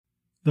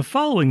The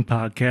following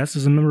podcast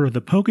is a member of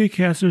the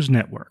Pokecasters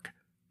Network.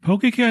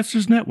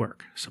 Pokecasters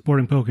Network,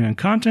 supporting Pokemon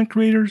content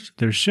creators,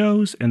 their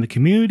shows, and the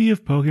community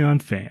of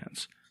Pokemon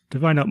fans. To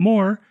find out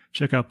more,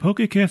 check out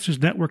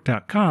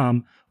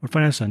PokecastersNetwork.com or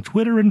find us on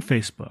Twitter and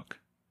Facebook.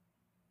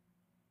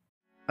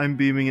 I'm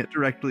beaming it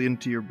directly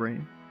into your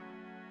brain.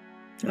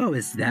 Oh,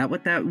 is that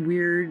what that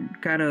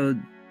weird kind of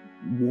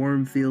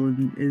warm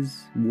feeling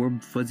is?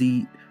 Warm,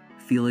 fuzzy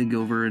feeling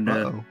over in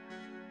the... Uh-oh.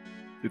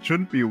 It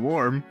shouldn't be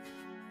warm.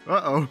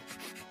 Uh-oh.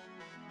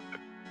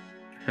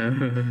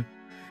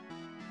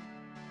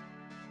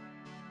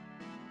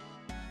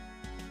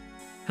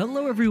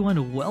 Hello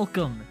everyone,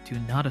 welcome to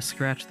Not a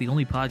Scratch, the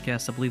only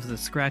podcast that believes that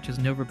Scratch is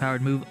an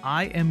overpowered move.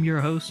 I am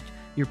your host,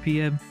 your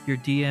PM, your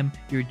DM,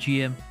 your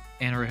GM,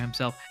 Anwar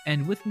himself,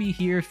 and with me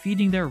here,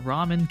 feeding their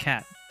ramen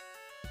cat.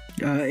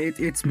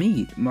 It's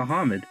me,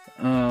 Muhammad.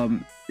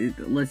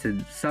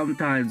 Listen,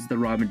 sometimes the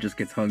ramen just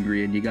gets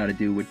hungry and you gotta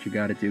do what you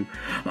gotta do.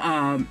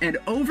 And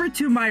over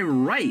to my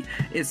right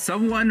is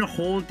someone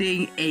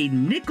holding a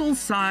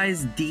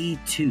nickel-sized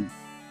D2.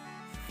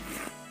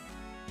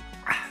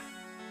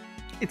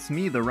 It's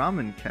me, the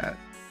ramen cat.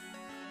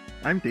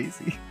 I'm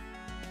Daisy.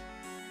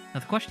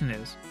 Now the question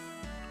is,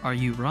 are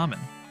you ramen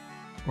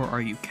or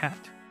are you cat?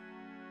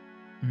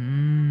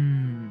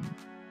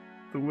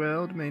 The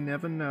world may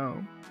never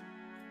know.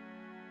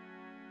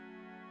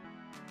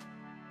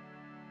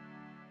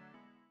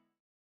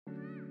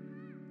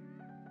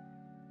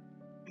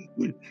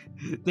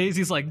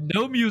 Daisy's like,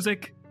 no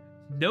music,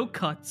 no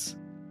cuts.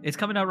 It's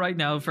coming out right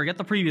now. Forget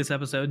the previous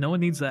episode. No one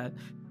needs that.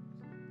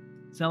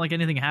 It's not like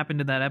anything happened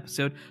in that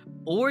episode.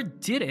 Or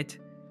did it?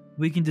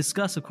 We can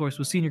discuss, of course,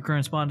 with senior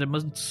correspondent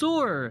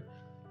Mansoor,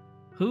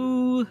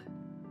 who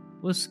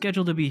was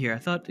scheduled to be here. I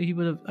thought he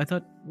would have.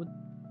 Did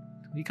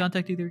he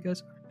contact either of you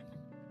guys?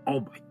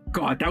 Oh my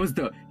god, that was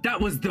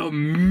the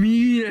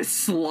meanest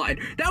slide.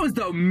 That was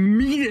the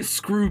meanest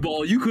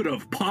screwball you could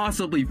have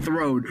possibly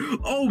thrown.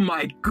 Oh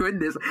my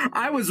goodness.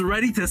 I was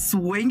ready to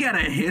swing at a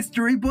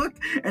history book,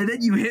 and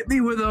then you hit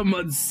me with a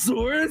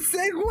Mansoor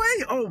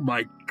segue? Oh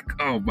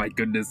my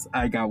goodness.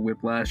 I got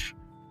whiplash.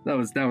 That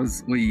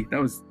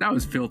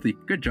was filthy.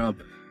 Good job.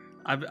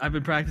 I've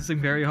been practicing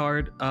very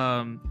hard.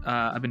 I've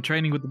bbeen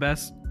training with the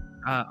best.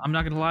 I'm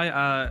not gonna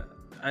lie.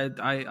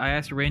 I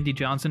asked Randy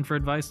Johnson for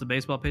advice, the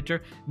baseball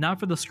pitcher, not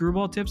for the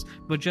screwball tips,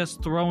 but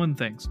just throwing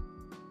things.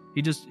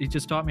 He just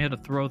taught me how to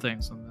throw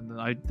things, and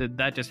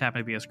that just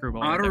happened to be a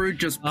screwball. Aru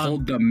just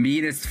pulled the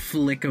meanest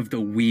flick of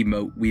the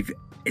Wiimote we've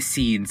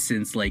seen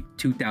since like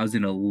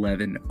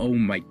 2011. Oh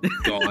my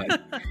god.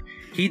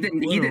 He did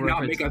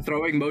not make a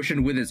throwing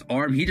motion with his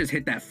arm. He just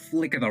hit that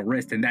flick of the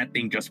wrist, and that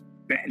thing just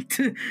bent.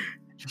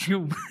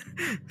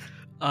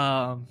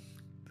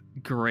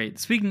 Great.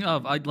 Speaking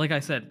of, like I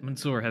said,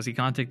 Mansoor, has he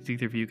contacted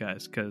either of you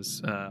guys?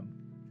 Because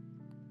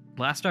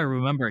last I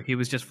remember, he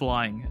was just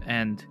flying,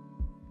 and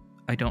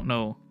I don't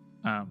know.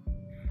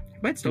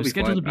 Might still he was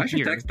be scheduled flying. to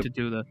be here to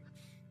do the.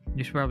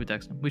 You should probably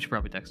text him. We should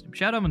probably text him.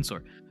 Shout out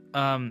Mansoor.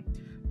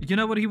 You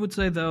know what he would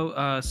say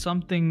though?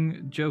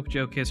 Something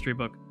joke history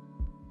book.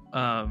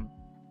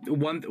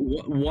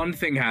 One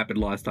thing happened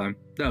last time.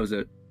 That was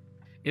it.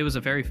 It was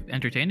a very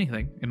entertaining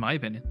thing, in my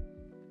opinion.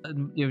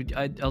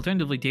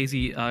 Alternatively,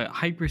 Daisy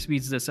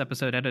hyperspeeds this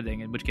episode editing,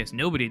 in which case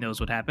nobody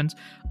knows what happens.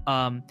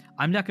 I'm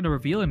not going to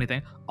reveal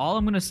anything. All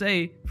I'm going to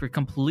say, for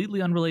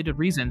completely unrelated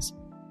reasons,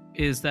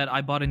 is that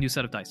I bought a new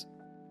set of dice.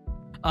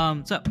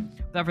 So,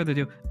 without further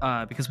ado,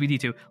 because we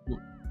need to,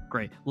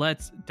 great,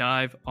 let's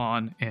dive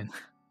on in.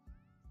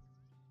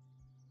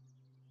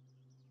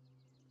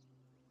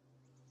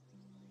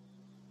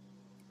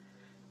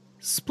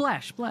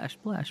 Splash, splash,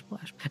 splash,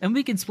 splash. And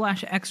we can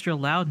splash extra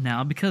loud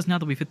now, because now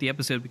that we've hit the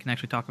episode, we can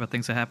actually talk about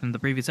things that happened in the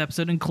previous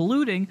episode,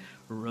 including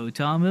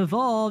Rotom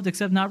evolved,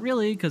 except not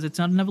really, because it's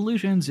not an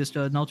evolution, it's just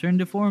an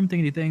alternative form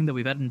thingy thing that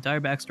we've had an entire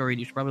backstory, and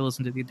you should probably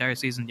listen to the entire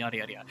season, yada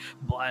yada yada.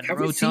 But have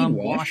Rotom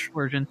Wash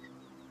version,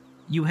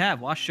 you have.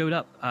 Wash showed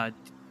up.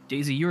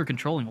 Daisy, you were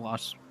controlling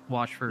Wash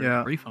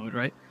for brief mode,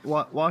 right?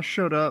 Wash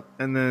showed up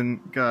and then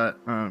got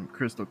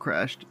Crystal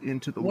crashed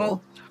into the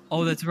wall.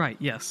 Oh, that's right,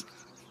 yes.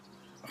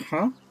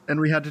 Huh? And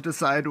we had to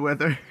decide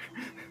whether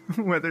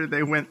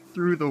they went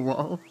through the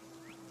wall.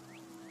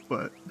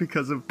 But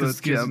because of the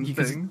gem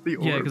thing, the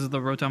orb. Yeah, because the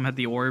Rotom had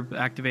the orb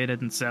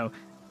activated, and so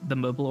the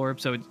mobile orb.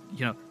 So,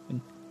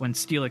 when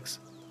Steelix,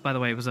 by the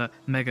way, it was a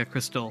Mega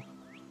Crystal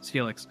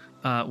Steelix,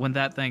 when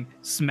that thing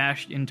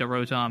smashed into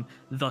Rotom,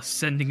 thus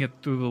sending it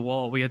through the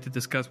wall, we had to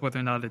discuss whether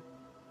or not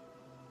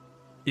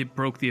it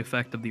broke the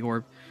effect of the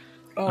orb.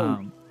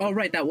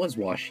 Right, that was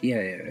Wash.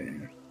 Yeah.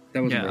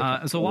 That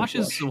was so Wash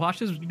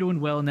is doing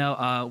well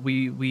now.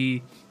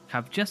 We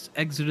have just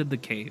exited the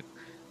cave.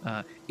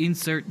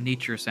 Insert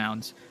nature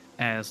sounds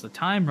as the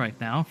time right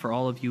now for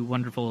all of you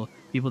wonderful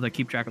people that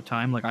keep track of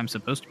time like I'm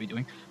supposed to be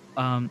doing.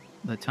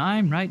 The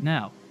time right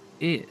now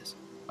is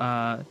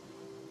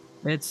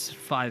it's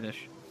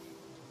 5-ish.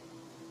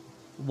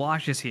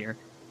 Wash is here.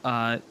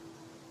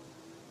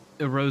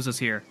 Rose is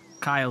here.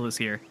 Kyle is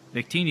here.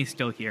 Victini's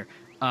still here.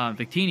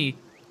 Victini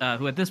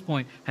who at this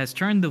point has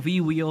turned the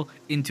V wheel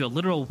into a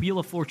literal Wheel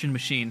of Fortune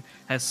machine,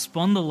 has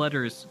spun the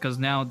letters, because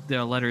now there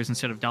are letters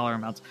instead of dollar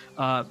amounts,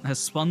 has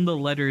spun the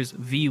letters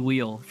V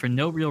wheel for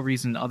no real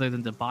reason other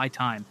than to buy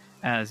time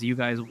as you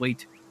guys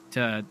wait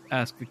to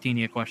ask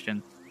Victini a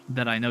question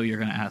that I know you're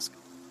going to ask.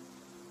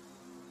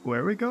 Where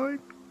are we going?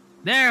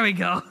 There we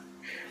go.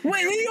 Wait, what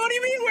do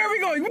you mean, where are we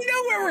going? We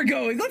know where we're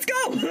going. Let's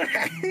go.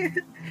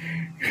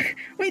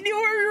 We knew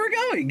where we were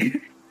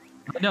going.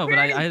 No, but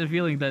I had a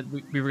feeling that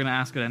we were going to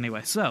ask it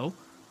anyway. So,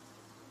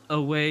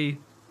 away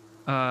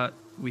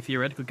we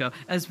theoretically go.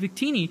 As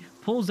Victini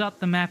pulls out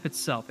the map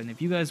itself, and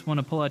if you guys want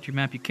to pull out your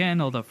map, you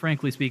can, although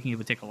frankly speaking, it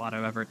would take a lot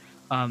of effort.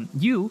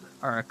 You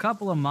are a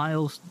couple of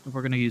miles,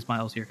 we're going to use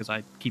miles here because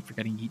I keep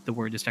forgetting the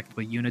word is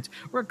technically units.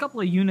 We're a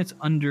couple of units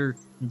under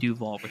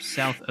Duval. We're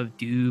south of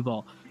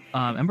Duval.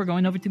 And we're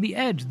going over to the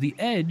edge. The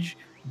edge,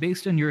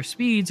 based on your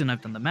speeds, and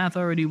I've done the math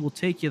already, will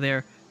take you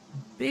there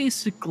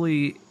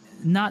basically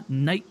not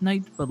night,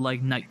 but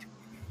like night.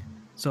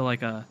 So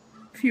like a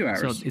few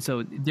hours.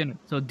 So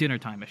dinner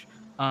time-ish.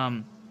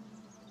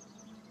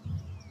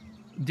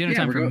 Dinner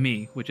time for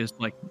me, which is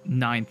like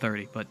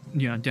 9:30, but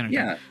dinner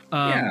time.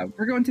 Yeah,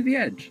 we're going to the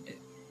edge.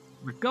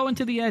 We're going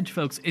to the edge,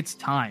 folks. It's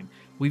time.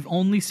 We've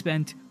only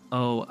spent,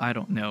 I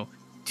don't know,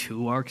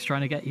 2 arcs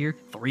trying to get here?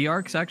 3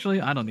 arcs,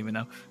 actually? I don't even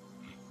know.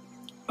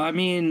 I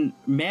mean,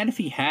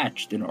 Manaphy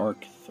hatched in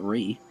Arc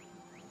 3.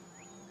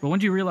 But when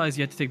did you realize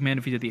you had to take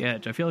Manaphy to the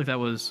edge? I feel like that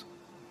was...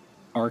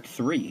 Arc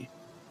 3.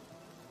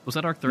 Was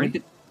that Arc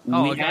 3?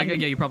 Yeah,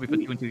 you probably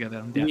put 2 and 2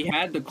 together. Yeah. We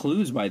had the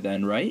clues by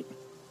then, right?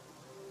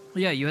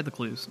 Yeah, you had the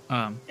clues.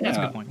 That's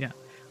a good point,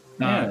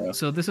 yeah.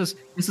 So this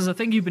is a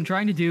thing you've been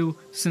trying to do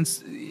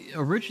since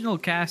original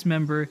cast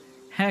member,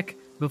 heck,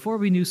 before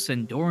we knew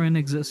Sandoran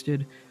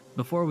existed,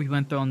 before we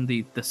went on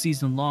the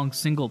season-long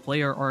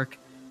single-player arc,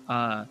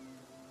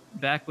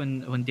 back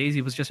when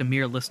Daisy was just a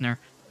mere listener.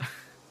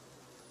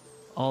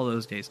 All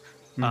those days.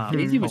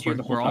 Daisy was here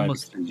the whole time.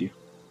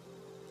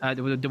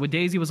 When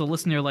Daisy was a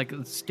listener, like,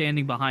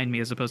 standing behind me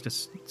as opposed to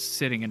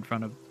sitting in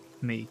front of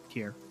me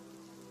here.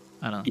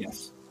 I don't know.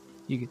 Yes.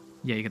 You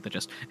get the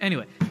gist.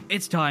 Anyway,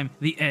 it's time.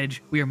 The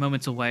edge. We are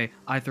moments away.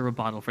 I threw a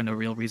bottle for no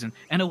real reason,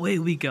 and away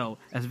we go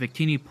as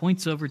Victini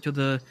points over to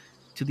the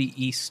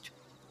east,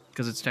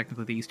 because it's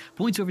technically the east.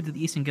 Points over to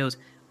the east and goes,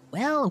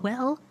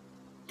 "Well,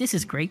 this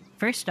is great.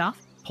 First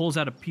off," pulls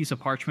out a piece of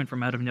parchment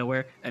from out of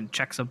nowhere and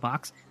checks a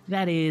box.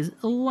 "That is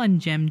 1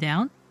 gem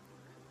down."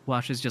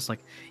 Wash is just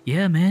like,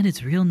 "Yeah, man,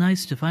 it's real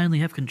nice to finally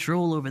have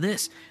control over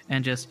this,"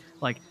 and just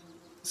like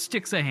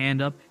sticks a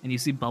hand up, and you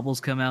see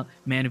bubbles come out.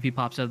 Manaphy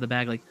pops out of the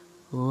bag like,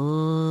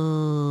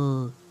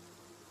 "Oh."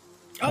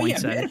 Oh yeah,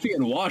 Manaphy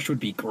and Wash would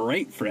be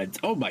great friends.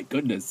 Oh my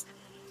goodness.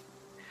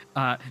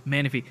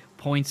 Manaphy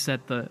points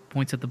at the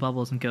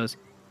bubbles and goes,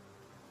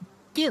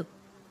 "You."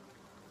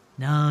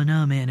 No,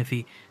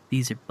 Manaphy,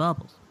 these are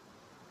bubbles.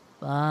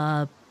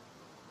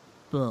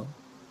 Bubble.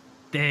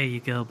 There you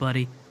go,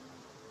 buddy.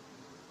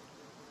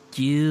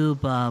 You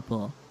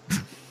bubble.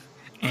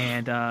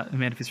 And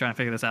Manaphy's trying to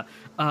figure this out.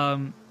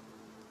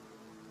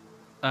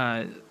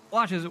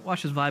 Wash is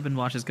vibing.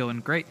 Wash is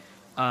going great.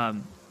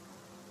 You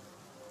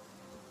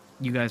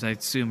guys, I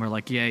assume, are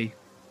like, yay,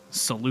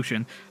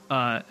 solution.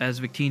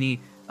 As Victini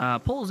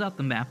pulls out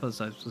the map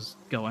as I was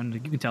going, you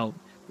can tell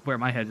where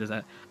my head is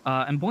at,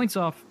 and points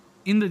off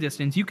in the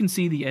distance. You can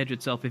see the edge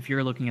itself if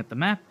you're looking at the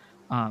map.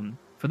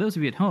 For those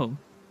of you at home,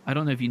 I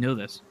don't know if you know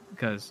this,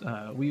 because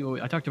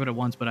I talked about it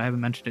once, but I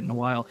haven't mentioned it in a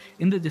while.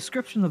 In the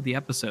description of the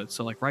episode,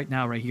 so like right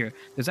now, right here,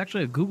 there's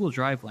actually a Google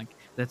Drive link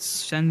that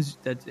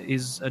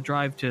is a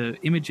drive to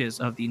images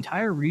of the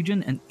entire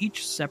region and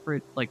each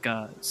separate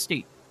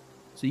state.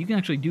 So you can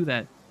actually do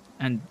that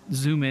and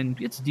zoom in.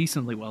 It's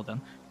decently well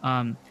done.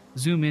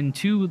 Zoom in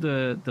to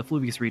the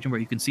Fluvius region where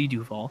you can see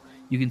Duval.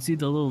 You can see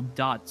the little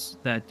dots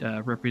that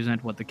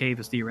represent what the cave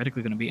is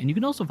theoretically going to be, and you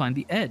can also find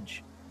the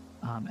edge.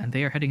 And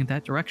they are heading in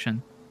that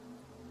direction.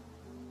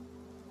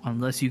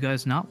 Unless you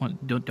guys don't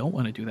want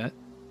to do that.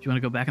 Do you want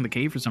to go back in the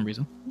cave for some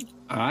reason?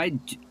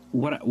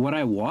 What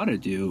I want to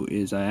do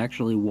is I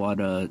actually want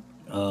to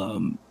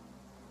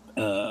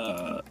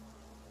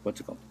what's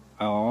it called?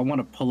 I want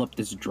to pull up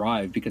this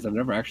drive because I've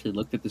never actually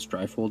looked at this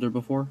drive folder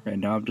before,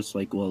 and now I'm just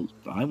like, well,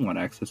 I want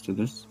access to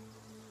this.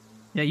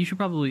 Yeah, you should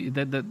probably.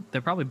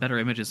 They're probably better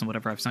images than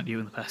whatever I've sent you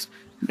in the past.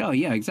 No,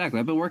 yeah, exactly.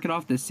 I've been working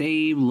off the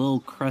same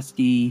little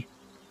crusty.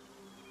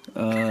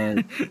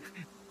 Arc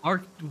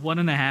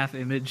 1.5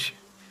 image.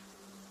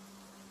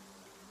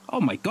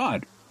 Oh my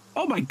god!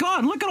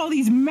 Look at all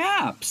these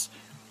maps.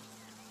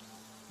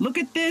 Look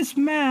at this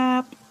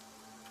map.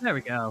 There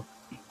we go.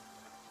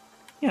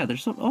 Yeah,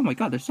 there's so. Oh my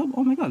god, there's so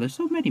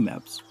many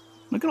maps.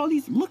 Look at all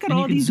these. Look at and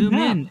all these. You can zoom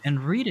maps. in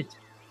and read it.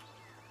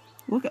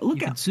 Look at. You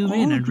can zoom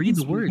in and read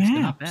the words. Maps.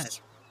 They're not bad.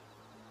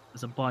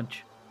 There's a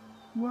bunch.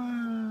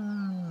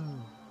 Wow.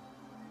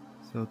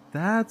 So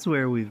that's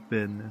where we've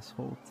been this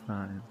whole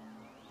time.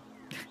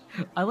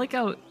 I like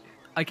how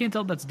I can't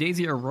tell if that's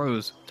Daisy or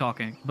Rose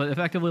talking, but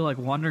effectively like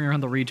wandering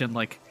around the region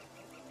like,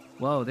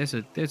 whoa, there's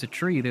a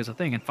tree, there's a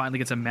thing, and finally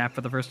gets a map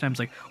for the first time. It's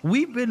like,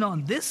 we've been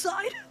on this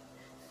side?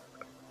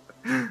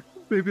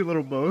 Maybe a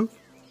little both.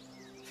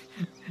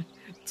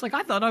 It's like,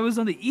 I thought I was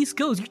on the East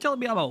Coast. You're telling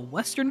me I'm a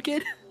Western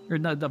kid? Or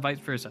no, the vice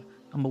versa.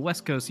 I'm a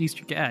West Coast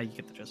Eastern kid. You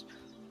get the gist.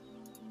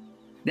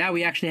 Now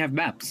we actually have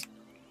maps.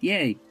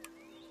 Yay.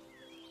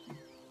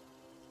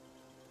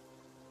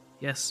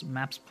 Yes,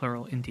 maps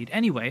plural indeed.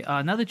 Anyway,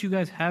 now that you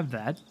guys have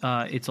that,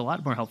 it's a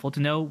lot more helpful to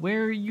know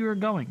where you're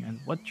going and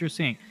what you're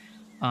seeing.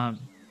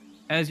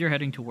 As you're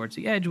heading towards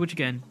the edge, which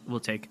again will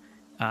take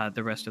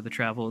the rest of the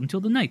travel until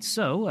the night.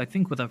 So I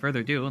think without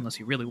further ado, unless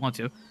you really want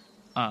to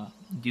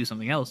do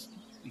something else,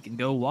 we can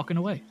go walking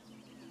away.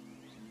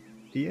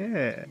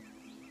 Yeah.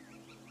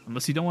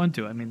 Unless you don't want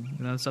to. I mean,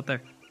 it's up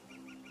there.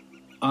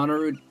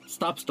 Honored,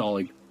 stop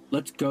stalling.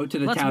 Let's go to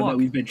the Let's town walk. that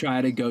we've been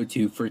trying to go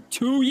to for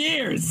 2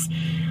 years.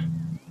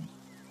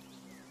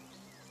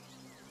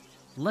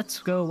 Let's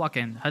go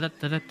walking. And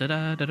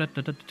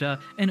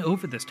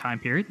over this time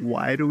period,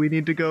 Why do we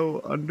need to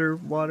go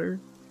underwater?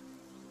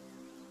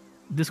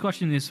 this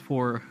question is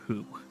for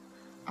who?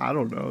 I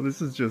don't know.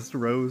 This is just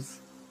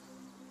Rose.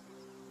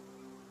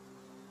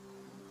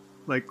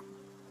 Like,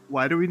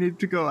 why do we need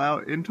to go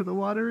out into the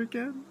water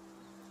again?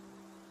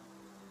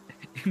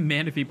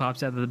 Manaphy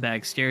pops out of the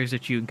bag, stares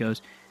at you, and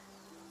goes,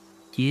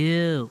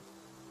 "You."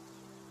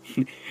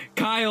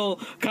 Kyle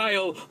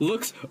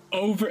looks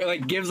over,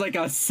 like gives like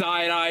a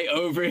side eye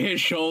over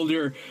his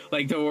shoulder,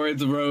 like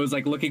towards Rose,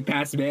 like looking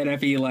past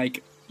Manaphy,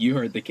 like, you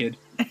heard the kid.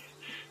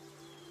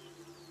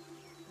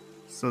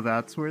 So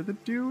that's where the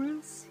dew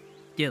is?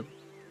 You.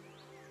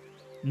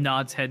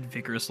 Nods head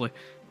vigorously.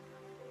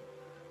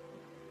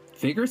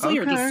 Vigorously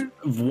or Okay.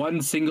 just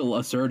one single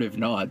assertive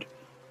nod?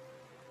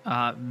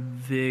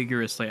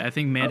 Vigorously. I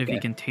think Manaphy Okay.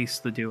 can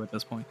taste the dew at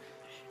this point.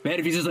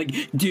 Manaphy's just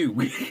like, do,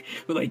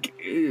 like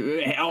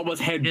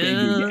almost head Yeah.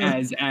 banging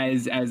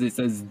as it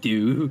says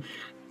do.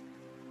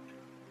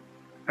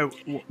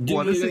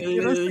 What does it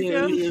give us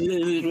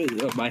again?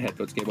 Oh, my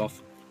headphones came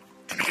off.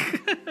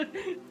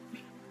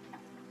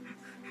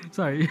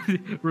 Sorry,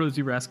 Rose,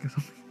 you were asking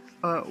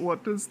something.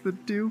 What does the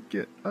dew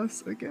get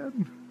us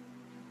again?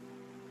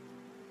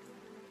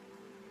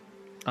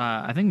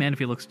 I think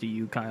Manaphy looks to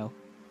you, Kyle.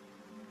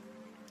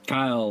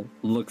 Kyle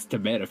looks to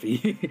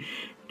Manaphy.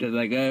 Just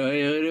like, what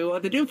do you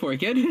want to do for it,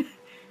 kid?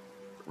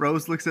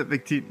 Rose looks at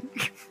Victini.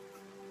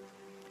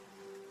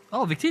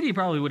 Oh, Victini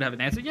probably would have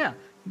an answer. Yeah,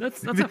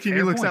 that's a fair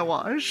Victini looks point. at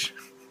Wash.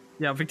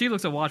 Yeah, Victini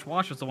looks at Wash.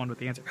 Wash is the one with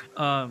the answer.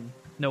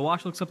 No,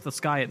 Wash looks up at the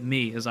sky at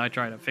me as I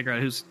try to figure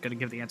out who's going to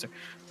give the answer.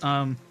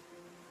 All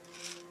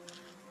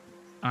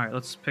right,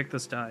 let's pick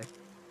this die.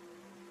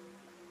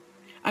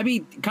 I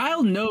mean,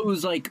 Kyle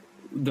knows like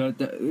the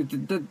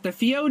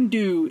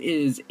Fiondu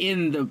is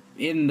in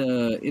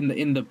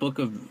the book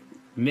of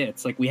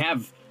myths. Like, we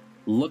have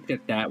looked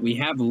at that. We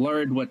have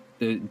learned what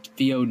the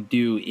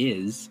Fiondu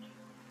is.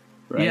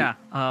 Right? Yeah.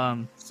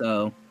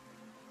 So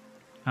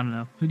I don't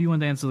know. Who do you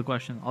want to answer the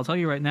question? I'll tell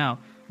you right now,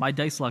 my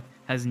dice luck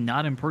has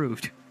not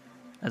improved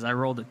as I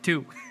rolled a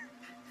 2.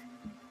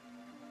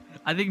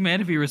 I think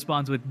Manaphy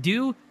responds with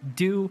do,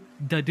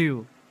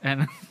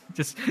 and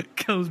just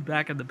goes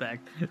back in the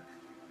bag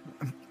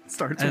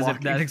Starts as walking.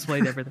 if that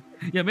explained everything.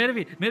 Yeah,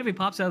 Manaphy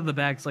pops out of the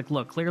bag. It's like,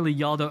 look, clearly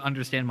y'all don't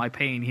understand my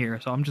pain here,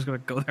 so I'm just going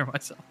to go there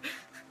myself.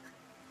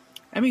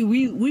 I mean,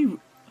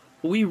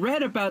 we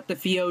read about the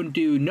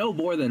Fiondu no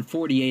more than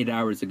 48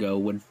 hours ago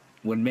when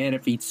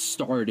Manaphy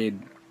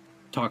started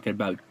talking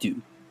about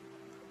Dew.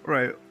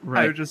 Right.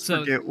 Right. I just So-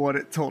 forget what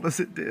it told us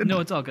it did.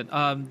 No, it's all good.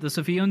 The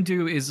Sophion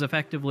is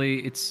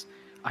effectively,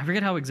 I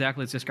forget how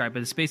exactly it's described,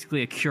 but it's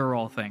basically a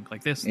cure-all thing.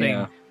 Like, this thing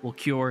Yeah. will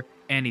cure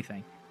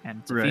anything.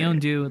 And Right.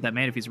 Sophion that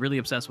Manaphy's really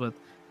obsessed with.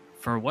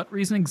 For what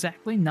reason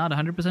exactly? Not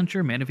 100%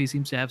 sure. Manaphy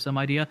seems to have some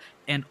idea.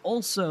 And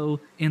also,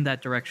 in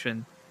that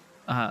direction,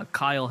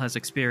 Kyle has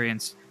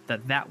experienced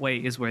that way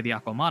is where the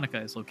Aqua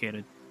Monica is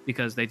located,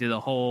 because they did a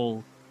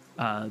whole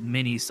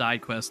mini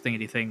side quest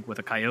thingy thing with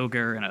a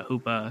Kyogre and a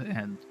Hoopa,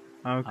 and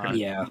Okay.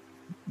 Yeah.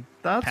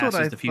 That's passes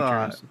what I the future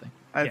thought. or something.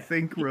 I Yeah.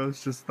 think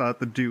Rose just thought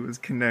the dew was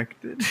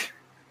connected.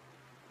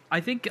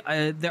 I think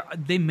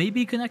they may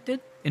be connected.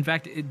 In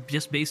fact,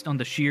 just based on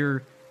the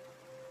sheer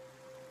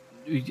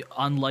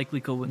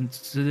unlikely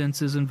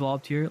coincidences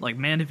involved here, like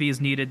Manaphy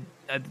is needed,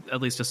 at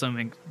least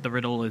assuming the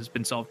riddle has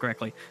been solved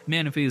correctly,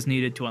 Manaphy is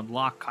needed to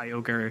unlock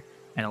Kyogre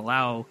and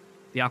allow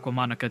the Aqua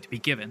Monica to be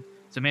given.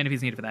 So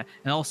Manaphy's needed for that.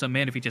 And also,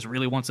 Manaphy just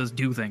really wants this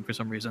do thing for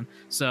some reason.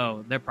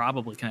 So they're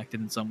probably connected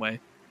in some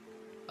way.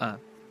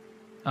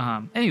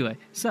 Anyway,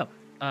 so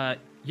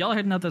y'all are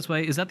heading out this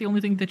way. Is that the only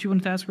thing that you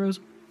wanted to ask, Rose?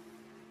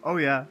 Oh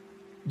yeah.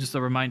 Just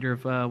a reminder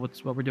of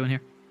what we're doing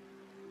here.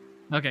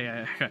 Okay,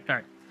 yeah,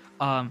 all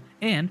right.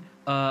 And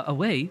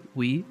away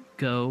we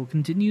go.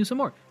 Continue some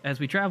more as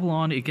we travel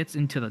on. It gets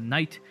into the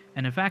night,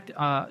 and in fact,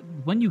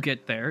 when you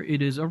get there,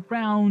 it is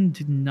around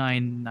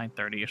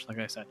 9:30ish. Like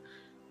I said,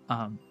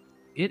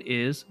 it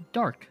is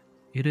dark.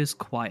 It is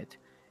quiet.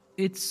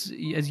 It's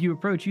as you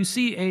approach, you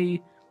see a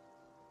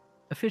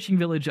fishing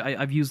village.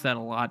 I've used that a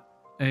lot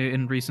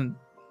in recent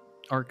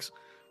arcs.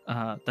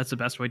 That's the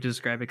best way to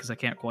describe it, because I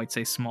can't quite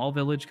say small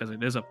village because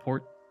it is a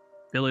port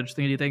village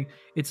thingy thing.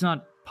 It's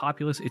not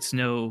populous. It's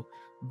no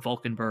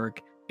Vulcanburg.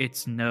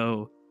 It's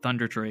no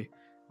Thunder Tree,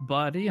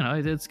 but you know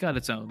it's got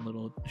its own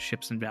little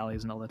ships and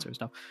valleys and all that sort of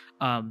stuff.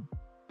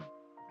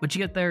 But you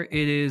get there,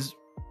 it is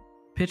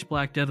pitch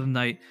black, dead of the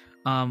night.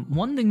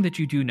 One thing that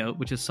you do note,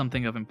 which is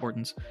something of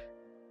importance,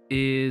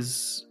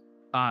 is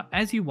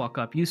as you walk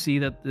up, you see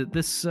that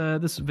this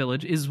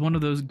village is one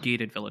of those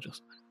gated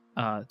villages.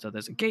 So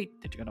there's a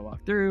gate that you're gonna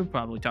walk through,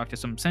 probably talk to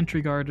some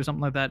sentry guard or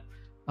something like that.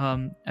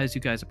 As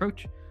you guys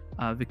approach,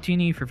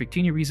 Victini, for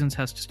Victini reasons,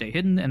 has to stay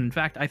hidden, and in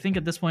fact, I think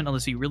at this point,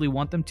 unless you really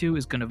want them to,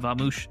 is gonna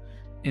vamoosh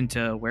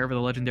into wherever the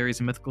legendaries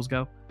and mythicals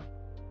go.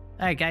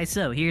 Alright guys,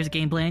 so here's the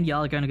game plan.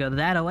 Y'all are gonna go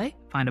that way,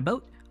 find a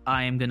boat.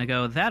 I am gonna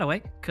go that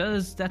way,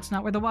 cause that's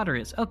not where the water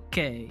is.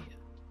 Okay.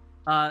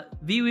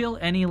 V-Wheel,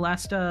 any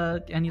last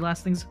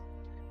things?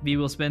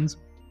 V-Wheel spins.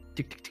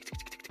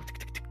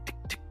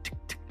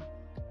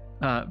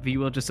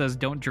 V-Wheel just says,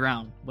 don't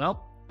drown.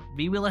 Well,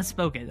 V-Wheel has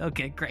spoken.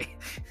 Okay, great.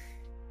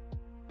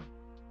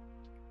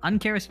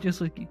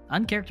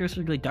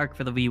 Uncharacteristically dark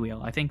for the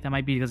V-Wheel. I think that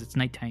might be because it's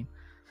nighttime.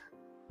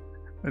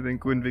 I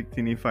think when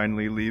Victini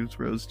finally leaves,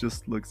 Rose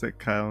just looks at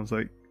Kyle and is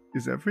like,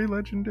 is every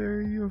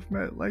legendary you have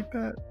met like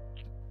that?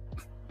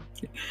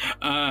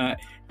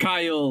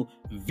 Kyle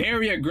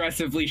very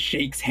aggressively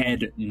shakes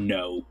head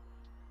no.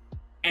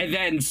 And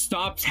then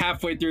stops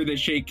halfway through the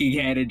shaking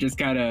head and just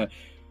kind of,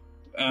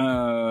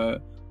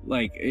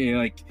 like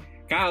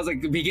Kyle's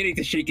like beginning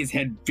to shake his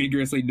head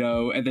vigorously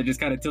no, and then just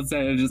kind of tilts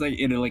that and just like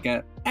in like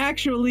a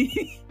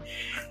actually.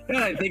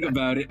 Now I think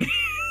about it.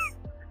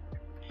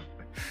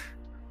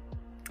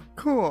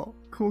 Cool.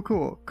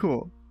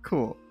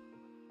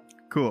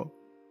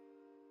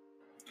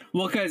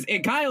 Well, because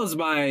in Kyle's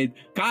mind,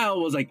 Kyle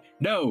was like,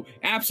 no,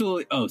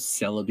 absolutely. Oh,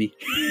 Celebi.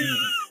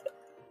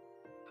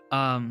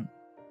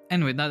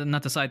 Anyway,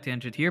 not the side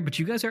tangent here, but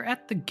you guys are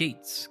at the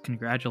gates.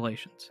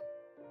 Congratulations.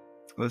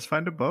 Let's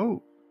find a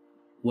boat.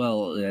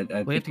 Well, We have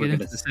to get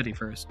into the city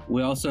first.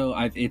 We also,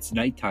 it's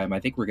nighttime. I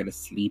think we're gonna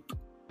sleep.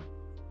 You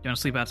want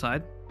to sleep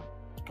outside?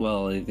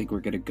 Well, I think we're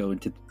gonna go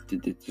into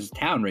this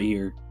town right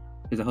here.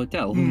 There's a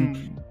hotel.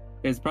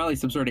 There's probably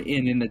some sort of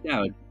inn in the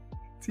town.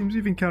 Seems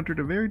you've encountered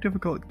a very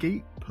difficult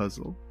gate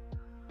puzzle.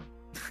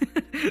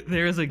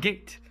 There is a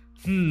gate.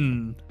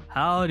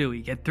 How do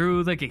we get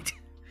through the gate?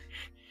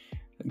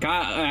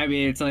 God, I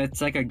mean, it's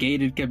like a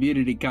gated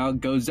community. Kyle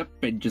goes up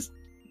and just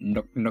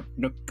knock.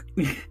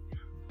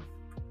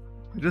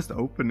 I just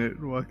open it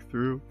and walk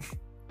through.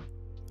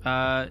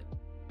 I'm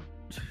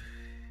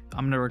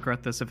gonna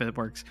regret this if it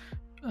works.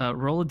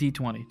 Roll a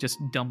d20. Just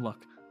dumb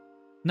luck.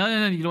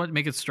 No, you don't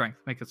make it strength.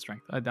 Make it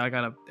strength. I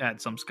gotta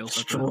add some skills.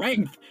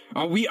 Strength?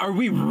 Are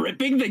we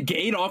ripping the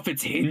gate off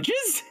its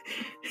hinges?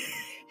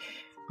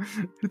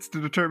 It's to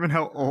determine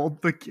how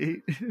old the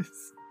gate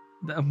is.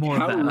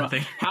 More of that, I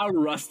think. How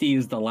rusty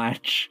is the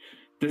latch?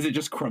 Does it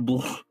just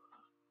crumble?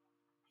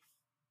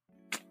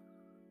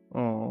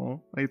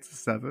 Oh, it's a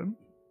 7.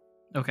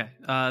 Okay.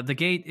 The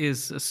gate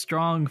is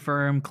strong,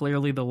 firm.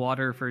 Clearly, the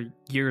water for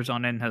years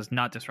on end has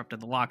not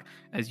disrupted the lock,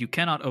 as you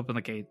cannot open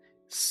the gate,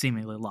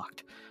 seemingly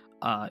locked.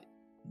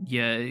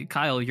 Yeah,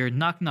 Kyle, your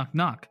knock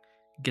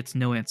gets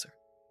no answer.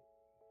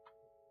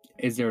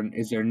 Is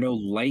there no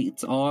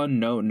lights on?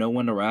 No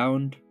one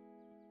around?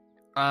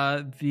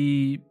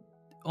 The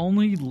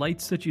only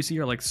lights that you see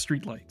are like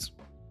street lights.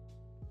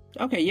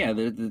 Okay, yeah,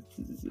 the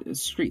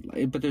street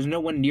light, but there's no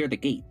one near the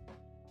gate.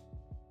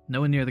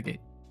 No one near the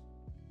gate.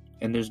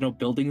 And there's no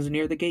buildings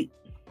near the gate?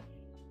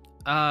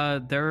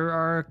 There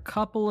are a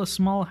couple of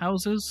small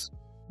houses,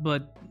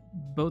 but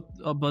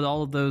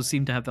all of those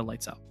seem to have their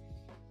lights out.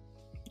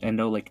 And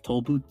no, like,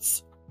 toll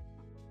booths?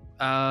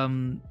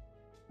 No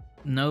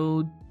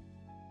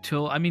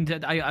toll... I mean,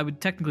 I would,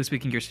 technically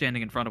speaking, you're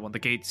standing in front of one. The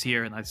gate's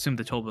here, and I assume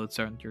the toll booths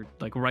are... You're,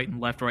 like, right and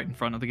left, right in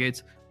front of the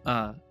gates.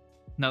 No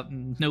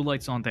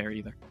lights on there,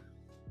 either.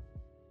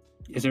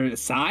 Is there a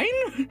sign?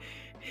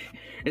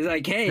 It's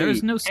like, hey,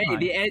 there's no sign.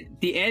 Hey,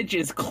 the edge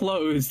is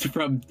closed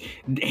from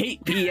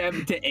 8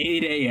 p.m. to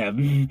 8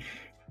 a.m.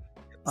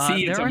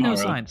 See you there tomorrow. are no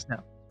signs, no.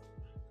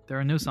 There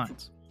are no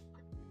signs.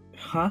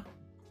 Huh?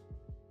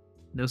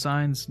 No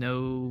signs,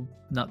 no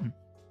nothing.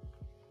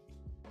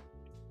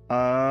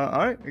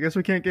 Alright, I guess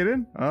we can't get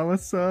in.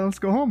 Let's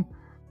go home.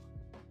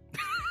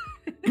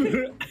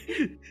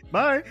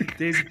 Bye.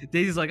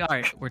 Daisy's like,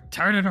 alright, we're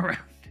turning around.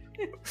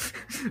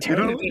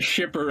 Turn the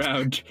ship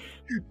around.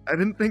 I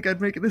didn't think I'd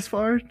make it this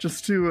far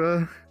just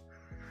to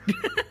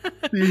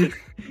be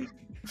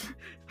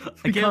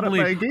I can't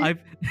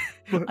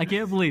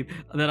believe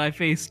that I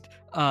faced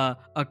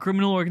a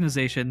criminal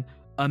organization,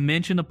 a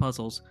mansion of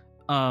puzzles,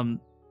 a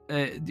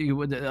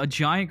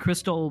giant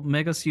crystal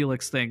mega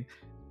Celix thing,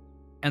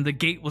 and the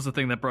gate was the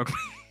thing that broke me.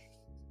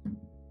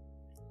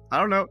 I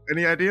don't know.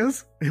 Any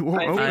ideas? It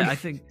won't open. I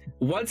think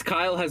once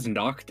Kyle has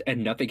knocked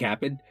and nothing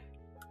happened,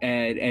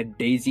 and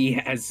Daisy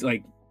has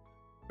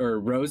or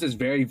Rose has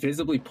very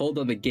visibly pulled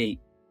on the gate,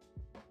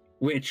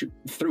 which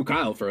threw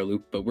Kyle for a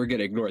loop, but we're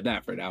gonna ignore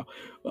that for now.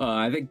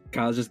 I think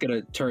Kyle's just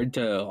gonna turn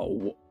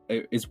to.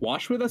 Is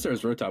Wash with us or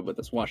is Rotom with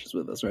us? Wash is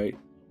with us, right?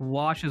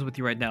 Wash is with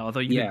you right now, although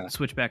you Yeah. can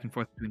switch back and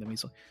forth between them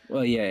easily.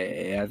 Well,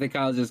 yeah. I think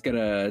I was just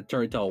gonna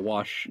turn to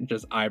Wash,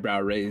 just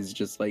eyebrow raised,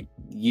 just like,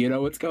 you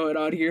know what's going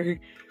on here?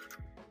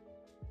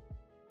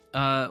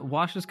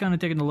 Wash is kind of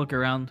taking a look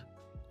around.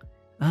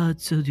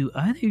 So do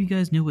either of you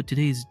guys know what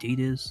today's date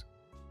is?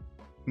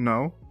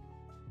 No.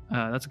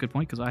 That's a good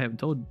point, because I haven't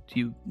told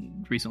you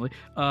recently.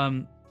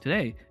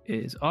 Today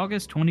is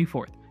August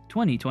 24th,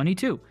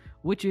 2022,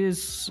 which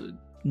is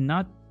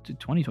not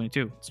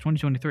 2022. It's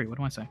 2023. What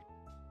am I saying?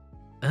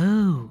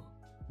 Oh,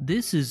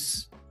 this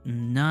is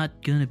not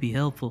gonna be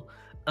helpful.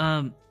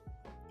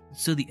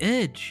 So the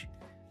Edge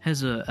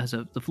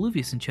the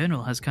Fluvius in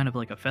general has kind of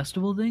like a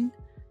festival thing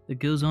that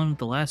goes on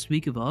the last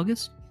week of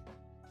August.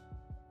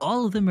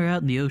 All of them are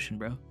out in the ocean,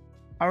 bro.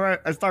 All right,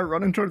 I start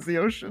running towards the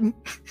ocean.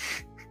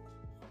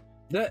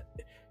 Why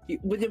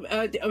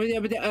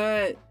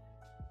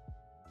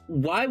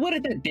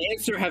wouldn't the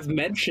dancer have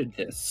mentioned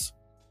this?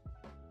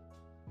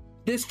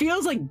 This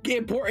feels like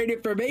important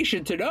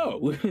information to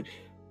know.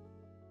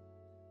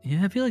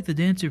 Yeah, I feel like the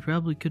dancer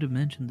probably could have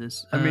mentioned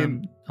this. I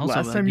mean, also,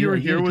 last time you were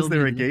here, was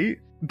there a gate?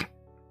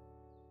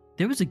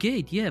 There was a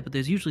gate, yeah, but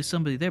there's usually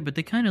somebody there. But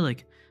they kind of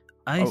like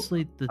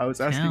isolate the I was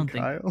town asking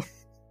thing. Kyle.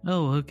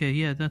 Oh, okay,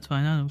 yeah, that's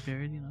fine. I don't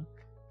care.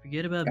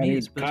 Forget about me.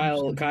 I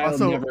suppose. Kyle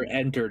Also- never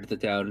entered the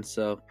town,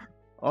 so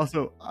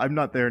Also, I'm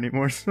not there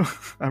anymore, so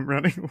I'm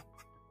running.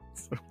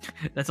 So,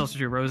 That's also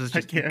true. Rose is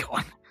I just can't.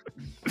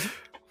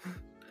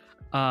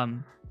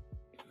 gone.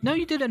 No,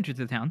 you did enter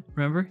the town.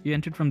 Remember, you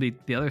entered from the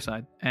other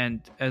side,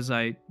 and as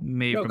I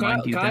may no,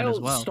 remind you then Kyle as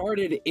well.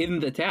 started in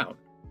the town.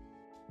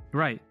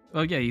 Right.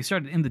 Oh yeah, you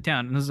started in the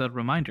town, and this is a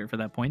reminder for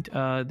that point.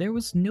 There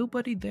was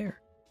nobody there.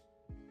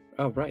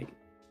 Oh right.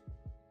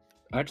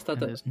 I just thought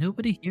And that. there's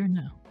nobody here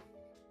now.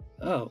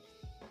 Oh.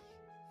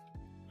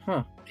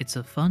 Huh. It's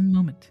a fun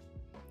moment.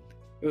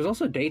 It was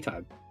also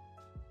daytime.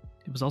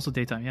 It was also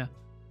daytime, yeah.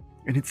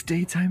 and it's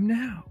daytime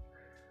now.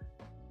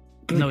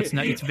 No, it's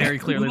not. It's very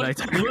clearly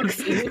nighttime.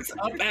 looks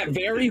up at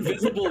very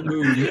visible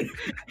moon.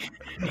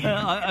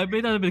 I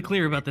may not have been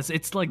clear about this.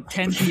 It's like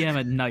 10 p.m.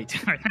 at night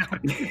right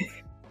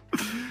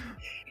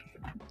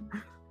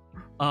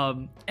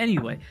now.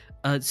 Anyway,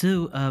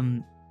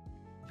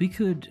 we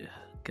could.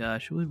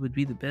 Gosh, what would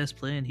be the best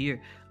plan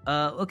here?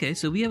 Okay,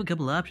 so we have a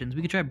couple options.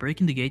 We could try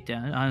breaking the gate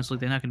down. Honestly,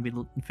 they're not going to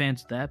be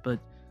fans of that, but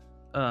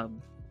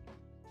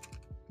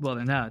well,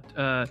 they're not.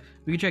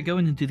 We could try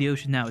going into the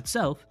ocean now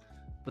itself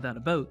without a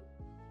boat,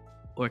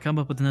 or come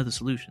up with another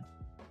solution.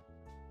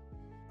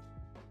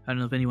 I don't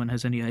know if anyone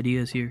has any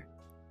ideas here.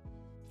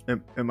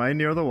 Am I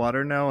near the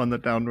water now on the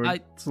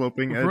downward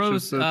sloping edge?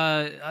 Rose, of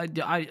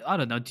the... I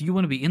don't know. Do you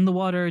want to be in the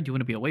water? Do you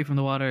want to be away from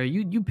the water?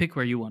 You pick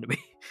where you want to be.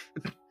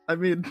 I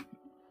mean,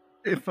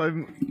 if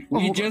I'm...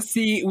 We just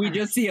see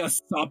a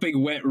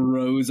sopping wet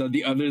Rose on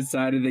the other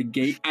side of the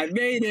gate. I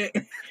made it.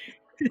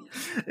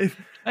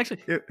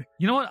 Actually,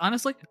 you know what?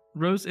 Honestly,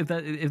 Rose, if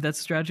that's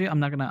a strategy, I'm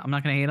not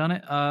gonna hate on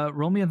it.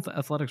 Roll me an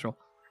athletics roll.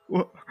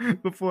 Well,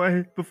 before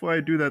I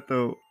do that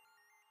though,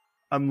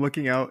 I'm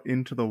looking out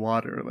into the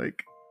water,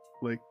 like,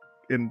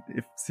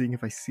 seeing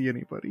if I see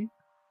anybody.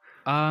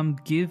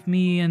 Give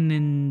me an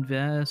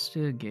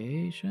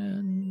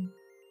investigation.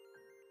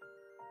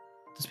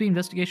 Does it be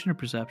investigation or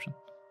perception?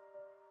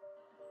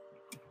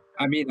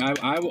 I mean,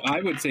 I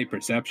would say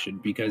perception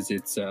because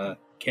it's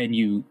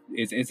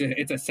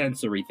it's a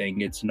sensory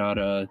thing. It's not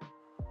a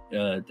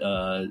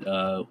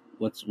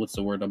what's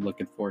the word I'm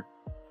looking for?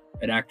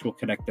 An actual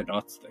connect the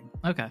dots thing.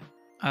 Okay.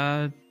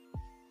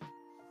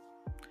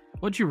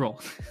 What'd you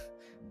roll?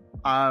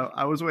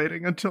 I was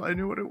waiting until I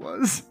knew what it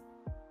was.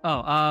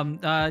 Oh,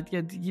 yeah.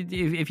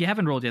 If you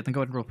haven't rolled yet, then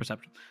go ahead and roll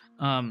perception.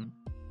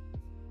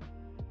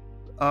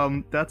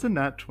 That's a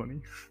nat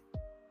 20.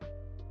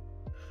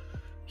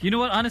 You know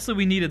what? Honestly,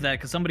 we needed that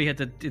because somebody had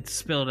to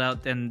spill it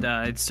out, and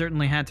it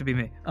certainly had to be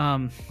me.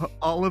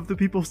 All of the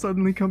people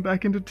suddenly come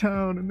back into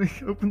town, and they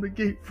open the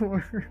gate for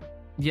her.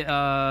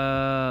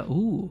 Yeah.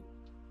 Ooh.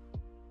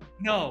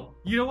 No.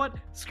 You know what?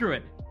 Screw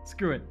it.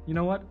 You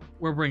know what?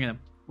 We're bringing him.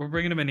 We're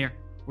bringing him in here.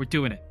 We're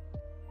doing it.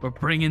 We're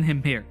bringing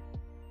him here.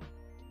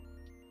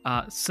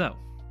 So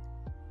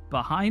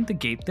behind the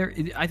gate there,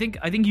 I think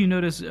you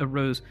notice,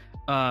 Rose.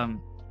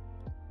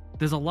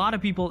 There's a lot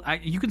of people.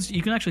 You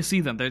can actually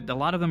see them. A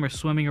lot of them are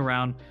swimming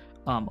around.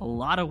 A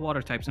lot of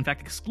water types. In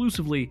fact,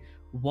 exclusively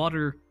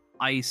water,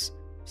 ice,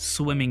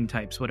 swimming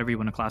types, whatever you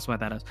want to classify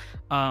that as,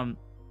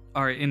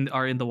 are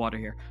in the water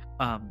here.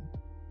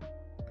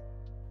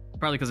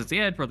 Probably because it's the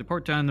Edge, probably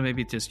Port Town.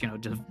 Maybe just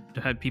just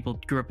had people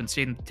grew up and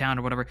stayed in the town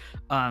or whatever.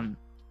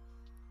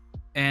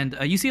 And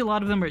you see a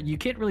lot of them. You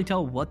can't really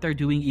tell what they're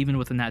doing, even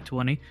with a nat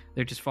 20.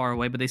 They're just far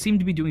away, but they seem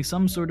to be doing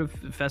some sort of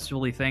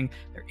festival-y thing.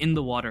 They're in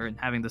the water and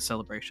having this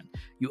celebration.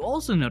 You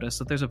also notice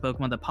that there's a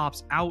Pokemon that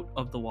pops out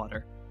of the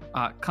water,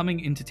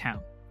 coming into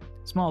town.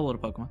 Small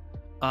little Pokemon,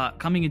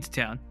 coming into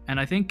town. And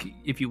I think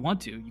if you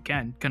want to, you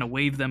can kind of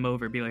wave them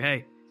over, be like,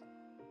 "Hey,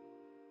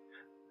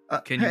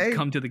 can you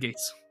come to the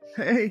gates?"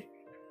 Hey,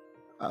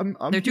 I'm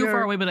They're too here.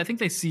 far away, but I think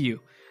they see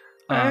you.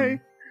 Hey.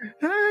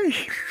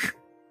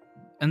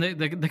 And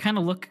they kind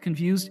of look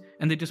confused,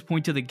 and they just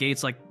point to the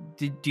gates like,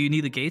 do you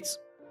need the gates?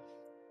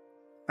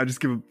 I just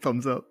give a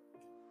thumbs up.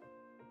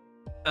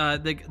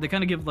 They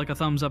kind of give like a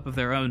thumbs up of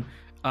their own,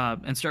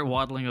 and start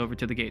waddling over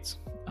to the gates.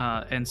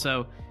 And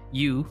so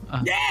you...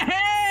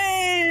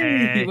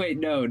 Hey! Wait,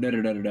 no.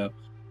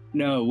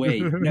 No,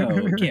 wait, no,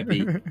 it can't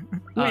be.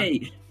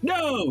 Wait,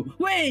 no,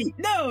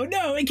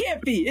 it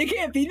can't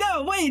be.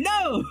 No, wait,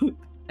 no.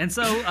 And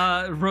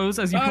so, Rose,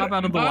 as you pop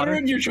out of the water...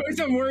 Your choice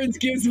of words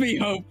gives me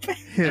hope.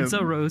 And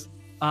so, Rose,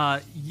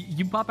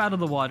 you pop out of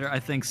the water, I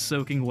think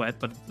soaking wet,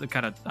 but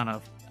kind of, I don't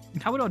know.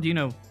 How would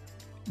Aldino...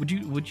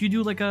 Would you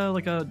do like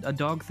a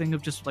dog thing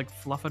of just like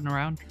fluffing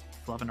around,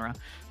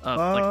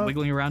 like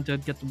wiggling around to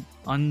get them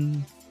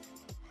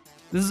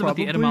This is about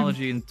the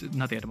etymology and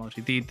not the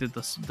etymology, the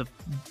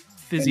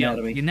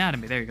physiology, the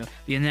anatomy. There you go,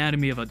 the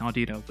anatomy of an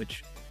Audino,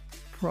 which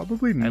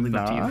probably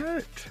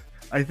not.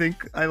 I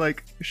think I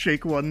like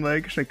shake one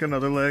leg, shake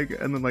another leg,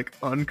 and then like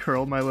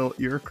uncurl my little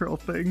ear curl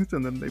things,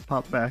 and then they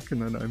pop back,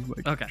 and then I'm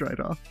like dried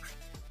off.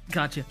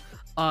 Gotcha.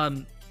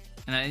 And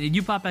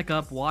you pop back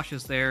up. Wash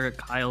is there.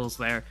 Kyle's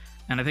there.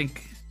 And I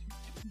think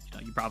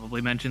you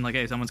probably mentioned like,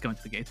 hey, someone's going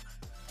to the gates.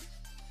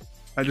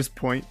 I just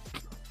point.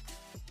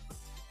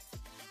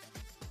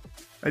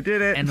 I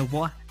did it. And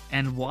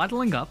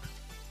waddling up,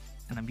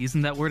 and I'm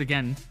using that word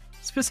again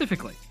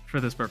specifically for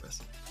this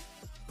purpose.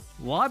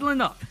 Waddling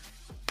up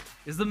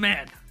is the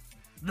man,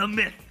 the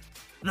myth,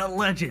 the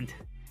legend,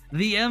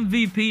 the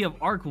MVP of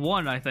Arc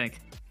 1, I think.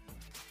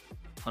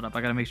 Hold up,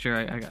 I gotta make sure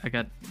I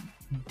got...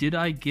 Did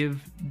I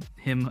give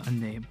him a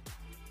name?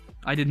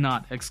 I did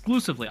not.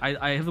 Exclusively.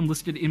 I have him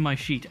listed in my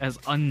sheet as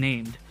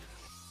unnamed.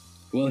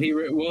 Well, he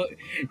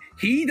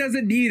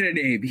doesn't need a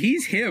name.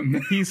 He's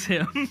him. He's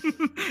him.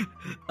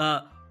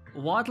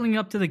 Waddling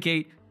up to the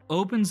gate,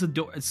 opens the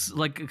door. It's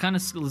like kind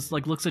of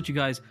like looks at you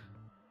guys.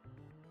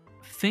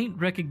 Faint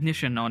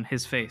recognition on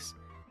his face,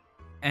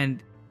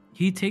 and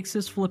he takes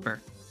his flipper,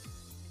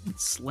 and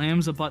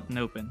slams a button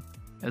open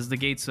as the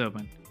gates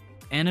open,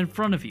 and in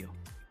front of you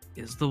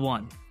is the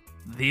one,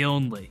 the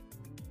only,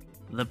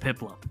 the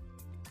Piplup.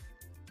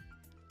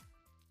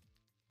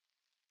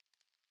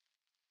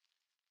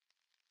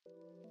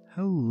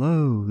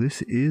 Hello,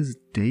 this is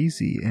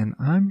Daisy, and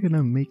I'm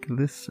gonna make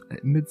this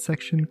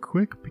midsection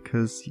quick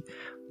because you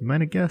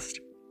might have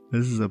guessed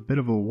this is a bit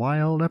of a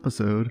wild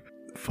episode.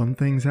 Fun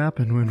things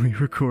happen when we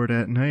record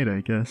at night, I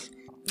guess.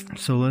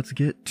 So let's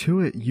get to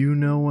it. You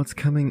know what's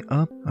coming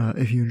up.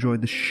 If you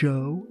enjoyed the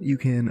show, you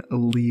can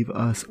leave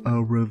us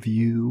a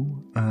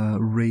review,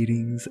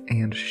 ratings,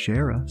 and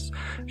share us.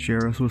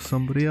 Share us with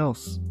somebody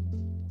else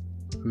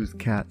whose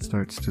cat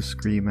starts to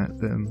scream at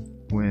them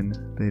when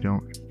they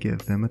don't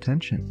give them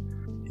attention.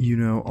 You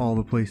know all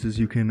the places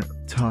you can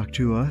talk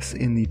to us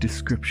in the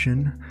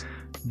description: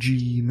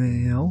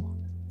 Gmail,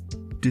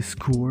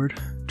 Discord,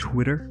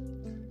 Twitter,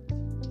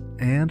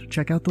 and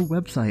check out the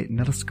website,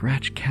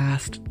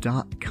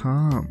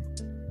 metascratchcast.com.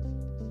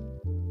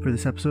 For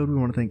this episode, we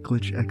want to thank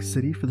Glitch X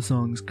City for the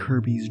songs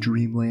Kirby's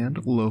Dream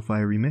Land,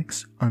 Lo-Fi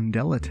Remix,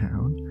 Undella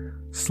Town,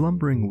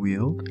 Slumbering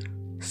Weald,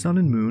 Sun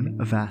and Moon,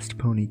 A Vast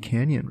Pony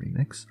Canyon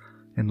Remix,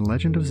 and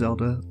Legend of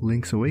Zelda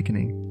Link's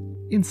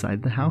Awakening,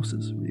 Inside the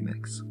Houses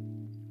Remix.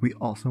 We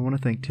also want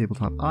to thank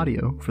Tabletop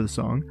Audio for the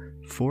song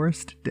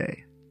Forest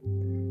Day.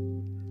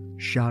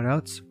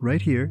 Shoutouts right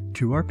here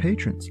to our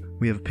patrons.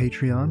 We have a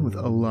Patreon with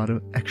a lot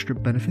of extra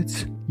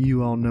benefits.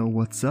 You all know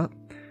what's up.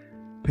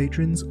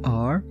 Patrons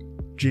are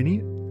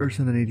Ginny,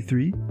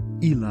 Ursina83,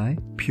 Eli,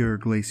 Pure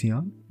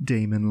Glaceon,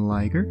 Damon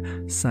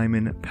Liger,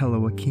 Simon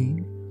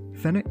Pelowakin,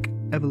 Fennec,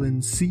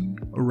 Evelyn C,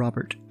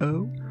 Robert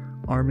O,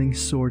 Arming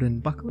Sword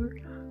and Buckler,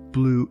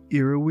 Blue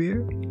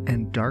Irawir,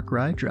 and Dark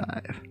Rye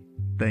Drive.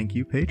 Thank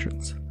you,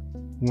 patrons.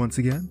 Once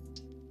again,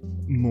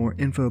 more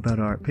info about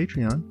our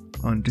Patreon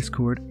on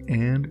Discord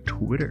and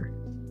Twitter.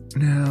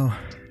 Now,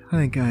 I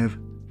think I have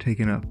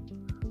taken up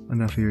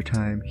enough of your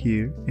time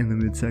here in the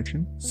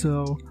midsection,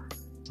 so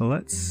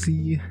let's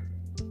see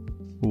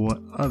what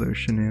other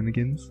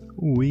shenanigans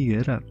we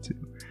get up to.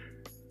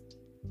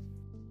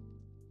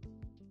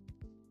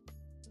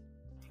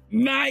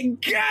 My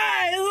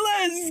guy,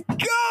 let's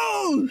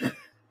go!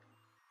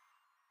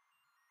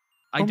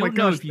 I don't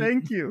know if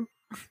thank you.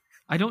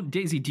 I don't,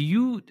 Daisy, do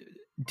you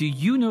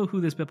know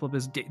who this Piplup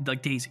is?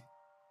 Like Daisy?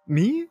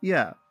 Me?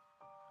 Yeah.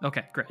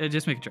 Okay, great.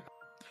 Just making sure.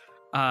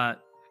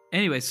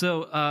 Anyway,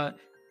 so,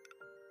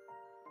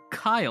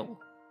 Kyle,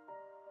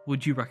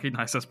 would you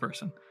recognize this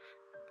person?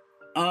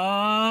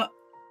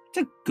 It's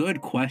a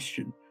good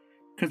question.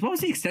 Because what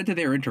was the extent of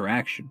their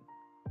interaction?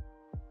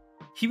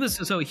 He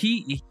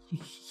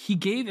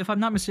gave, if I'm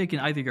not mistaken,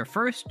 either your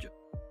first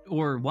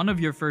or one of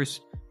your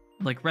first,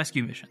 like,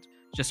 rescue missions.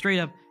 Just straight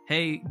up,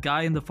 hey,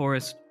 guy in the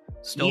forest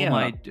stole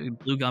my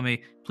blue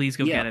gummy. Please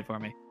go get it for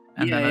me.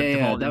 And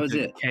then that was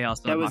it. Chaos.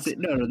 That was it.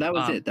 No, that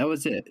was it. That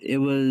was it. It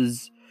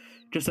was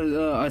just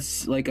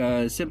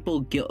a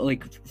simple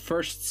guild,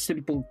 first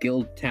simple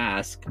guild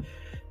task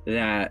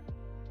that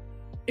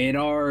in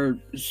our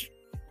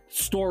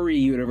story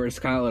universe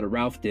Kyle and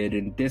Ralph did.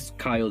 In this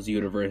Kyle's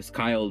universe,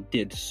 Kyle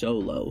did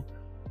solo.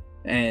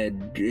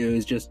 and it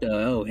was just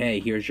oh hey,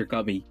 here's your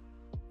gummy.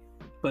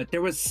 But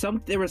there was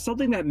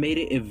something that made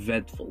it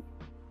eventful.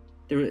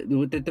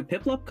 Did the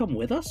Piplup come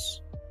with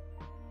us?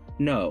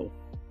 No.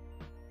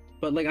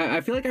 But like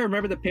I feel like I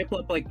remember the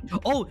Piplup like.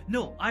 Oh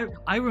no,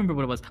 I remember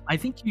what it was. I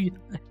think you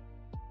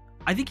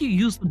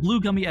used the blue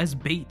gummy as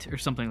bait or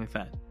something like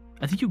that.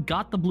 I think you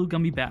got the blue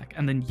gummy back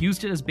and then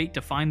used it as bait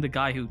to find the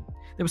guy who.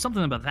 There was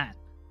something about that.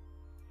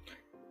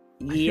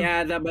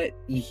 Yeah,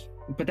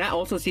 but that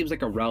also seems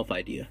like a Ralph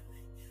idea.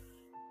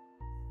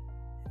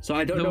 So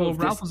I don't know. Well, if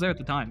Ralph was there at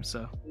the time,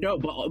 so. No,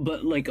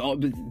 but like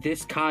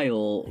this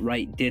Kyle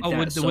right did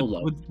that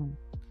solo.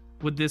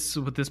 Would this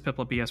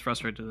Piplup be as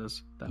frustrated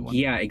as that one?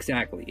 Yeah,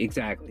 exactly.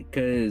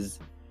 Because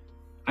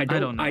I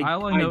don't know.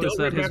 All I know is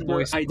that his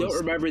voice. I don't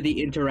remember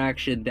the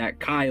interaction that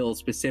Kyle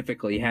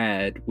specifically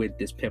had with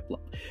this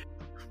Piplup.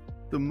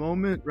 The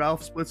moment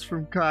Ralph splits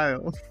from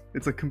Kyle,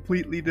 it's a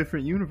completely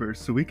different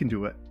universe, so we can do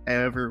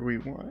whatever we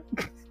want.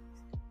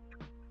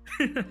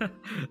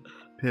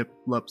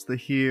 Piplup's the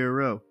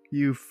hero.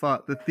 You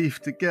fought the thief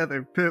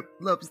together.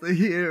 Piplup's the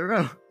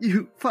hero.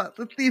 You fought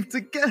the thief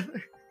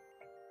together.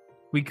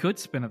 We could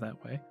spin it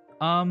that way.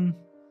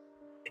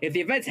 If the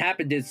events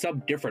happened in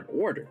some different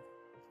order,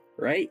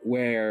 right?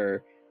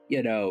 Where,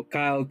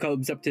 Kyle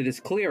comes up to this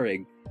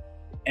clearing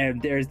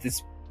and there's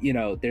this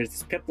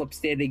Piplup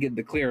standing in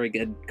the clearing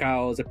and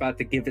Kyle is about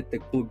to give it the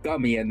blue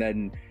gummy, and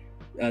then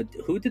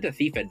who did the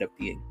thief end up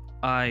being?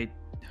 I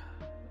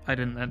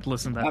didn't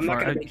listen that far. I'm not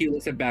gonna make you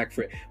listen back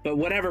for it, but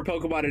whatever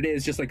Pokemon it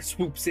is just like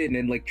swoops in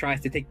and like tries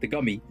to take the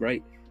gummy,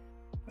 right?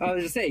 I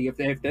was just saying, if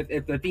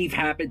the thief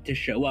happened to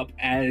show up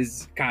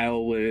as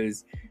Kyle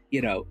was,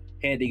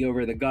 handing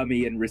over the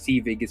gummy and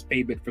receiving his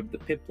payment from the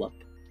Piplup,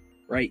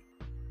 right?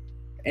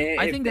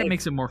 I think that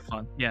makes it more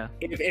fun. Yeah.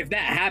 If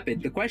that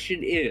happened, the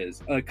question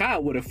is,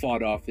 Kyle would have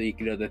fought off the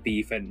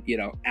thief and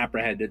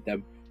apprehended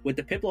them. Would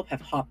the Piplup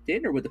have hopped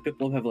in, or would the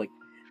Piplup have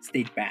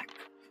stayed back?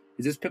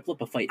 Is this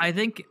Piplup a fighter? I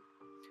think.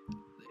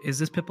 Is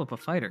this Piplup a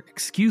fighter?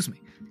 Excuse me.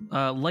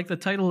 Like the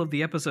title of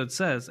the episode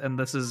says, and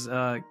this is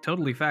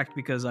totally fact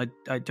because I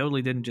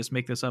totally didn't just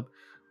make this up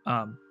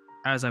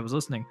as I was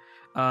listening.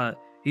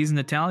 He's an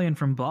Italian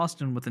from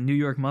Boston with a New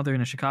York mother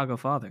and a Chicago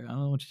father. I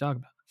don't know what you're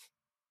talking about.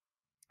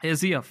 Is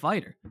he a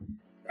fighter?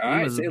 All right,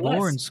 he was say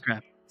born less.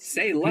 scrap.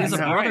 Say less. He's a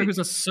brother right. who's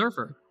a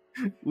surfer.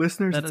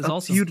 Listeners, That it's is up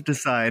also- to you to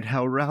decide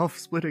how Ralph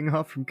splitting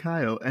off from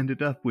Kyle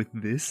ended up with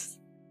this.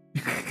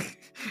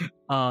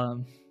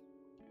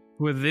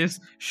 With this,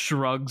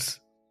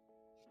 shrugs.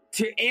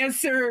 To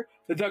answer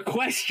the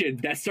question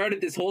that started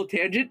this whole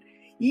tangent,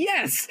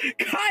 yes,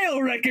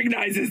 Kyle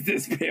recognizes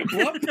this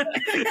Piplup.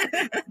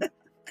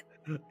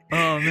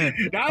 Oh man!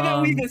 Now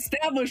that we've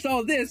established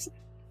all this,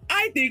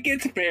 I think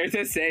it's fair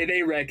to say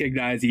they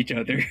recognize each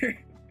other.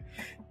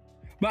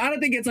 But I don't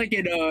think it's like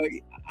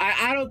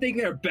I don't think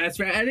they're best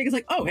friends. I think it's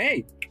like, oh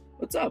hey,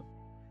 what's up?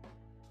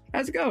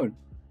 How's it going?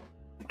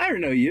 I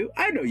don't know you.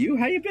 I know you.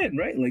 How you been?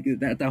 Right? Like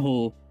that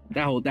whole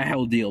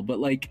deal. But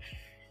like,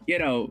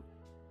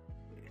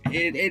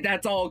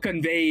 that's all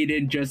conveyed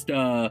in just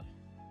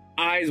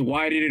eyes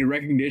widened in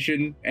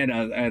recognition and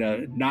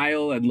a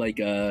Nile and like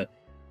a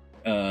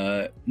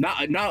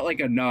not like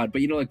a nod,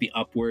 but like the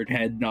upward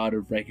head nod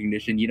of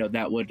recognition.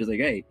 That one just like,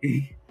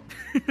 hey.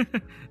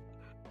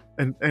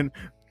 and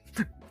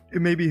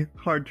it may be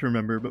hard to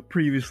remember, but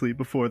previously,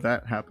 before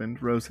that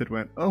happened, Rose had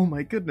went, "Oh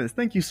my goodness,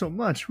 thank you so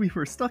much. We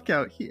were stuck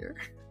out here."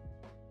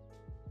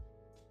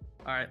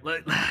 All right,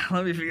 let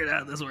me figure out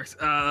how this works.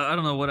 I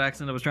don't know what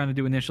accent I was trying to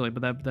do initially,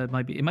 but that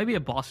might be a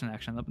Boston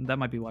accent. That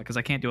might be why, because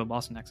I can't do a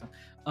Boston accent.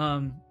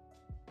 I'm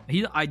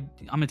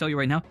gonna tell you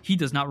right now, he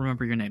does not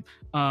remember your name.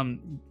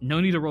 No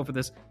need to roll for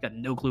this. Got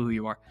no clue who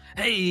you are.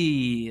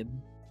 Hey,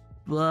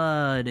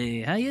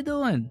 buddy, how you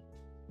doing?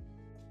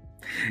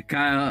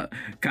 Kyle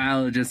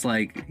just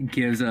like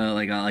gives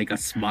a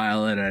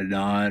smile and a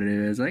nod,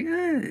 and it's like,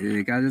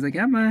 the guy's just like,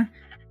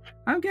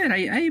 I'm good. How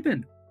you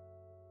been?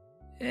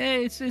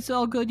 Hey, it's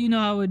all good. You know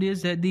how it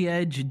is at the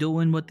Edge,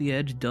 doing what the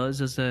Edge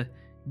does as a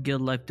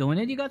guild life doing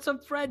it. You got some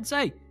friends.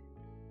 Hey,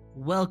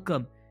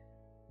 welcome,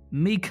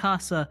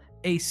 Mikasa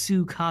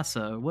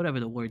Asukasa, or whatever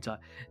the words are.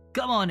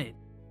 Come on in.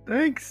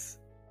 Thanks.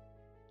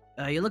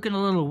 You're looking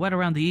a little wet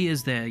around the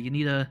ears there. You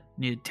need a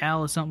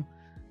towel or something?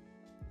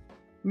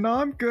 No,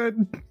 I'm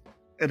good.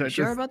 And I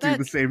Sure just about do that?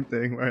 the same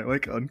thing where I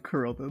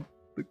uncurl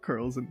the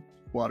curls and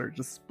water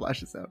just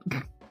splashes out.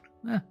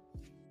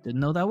 Didn't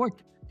know that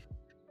worked.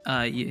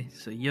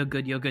 So you're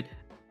good.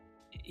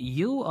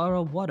 You are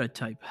a water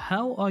type.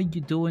 How are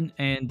you doing?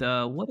 And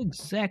what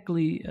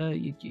exactly?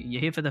 You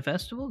here for the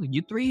festival?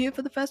 You three here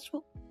for the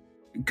festival?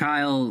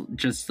 Kyle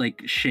just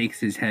like shakes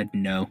his head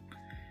no,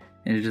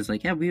 and it's just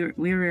like, yeah, we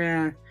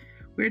were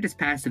just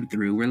passing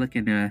through. We're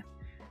looking if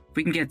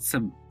we can get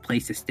some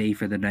place to stay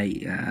for the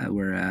night.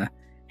 We're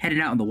heading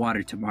out on the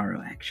water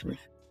tomorrow, actually.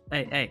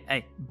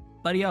 Hey,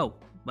 buddy-o.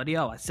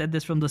 I said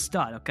this from the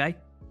start, okay?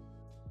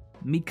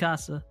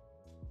 Mikasa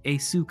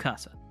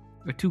Asukasa,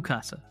 or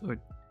Tukasa, or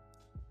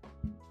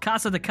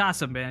Casa de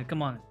Casa, man.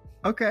 Come on.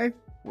 Okay,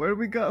 where do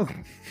we go?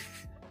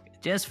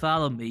 Just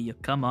follow me. You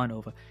come on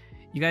over.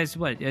 you guys,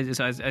 what?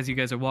 As you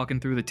guys are walking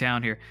through the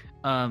town here,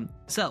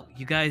 so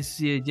you guys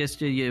just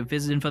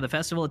visiting for the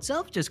festival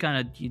itself, just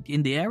kind of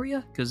in the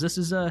area, because this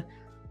is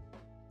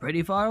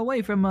pretty far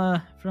away from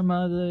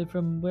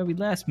where we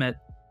last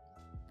met.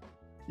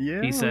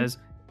 Yeah. He says,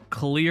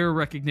 clear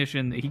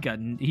recognition.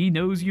 He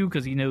knows you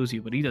because he knows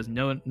you, but he does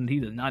not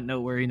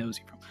know where he knows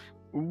you from.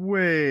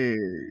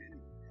 Wait,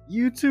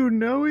 you two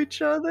know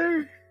each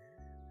other?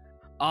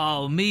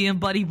 Oh, me and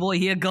Buddy Boy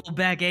here go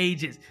back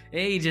ages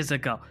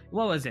ago.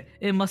 What was it?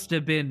 It must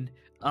have been.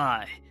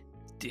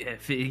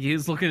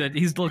 He's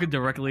looking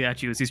directly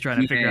at you as he's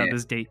trying to figure out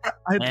this date.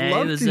 I'd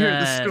love to hear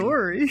the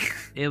story.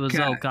 It was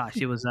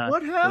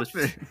what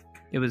happened?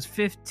 It was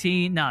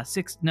 15. Nah,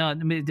 6. No,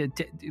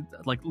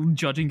 like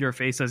judging your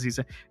face as he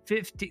said,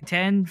 15,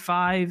 10,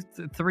 5,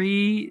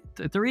 3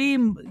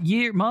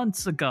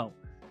 months ago.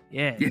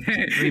 Yeah,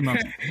 3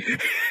 months.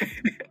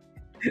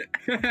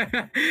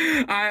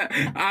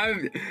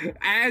 I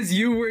as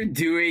you were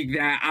doing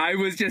that, I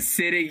was just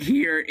sitting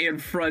here in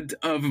front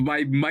of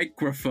my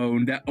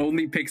microphone that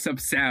only picks up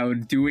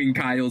sound, doing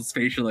Kyle's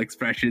facial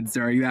expressions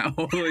during that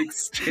whole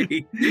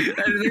exchange. It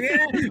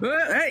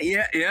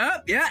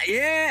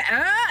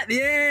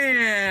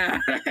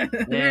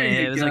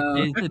was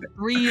like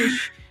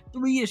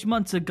three-ish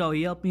months ago.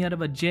 He helped me out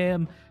of a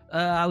jam.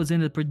 I was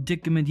in a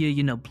predicament here,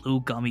 blue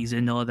gummies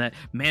and all that.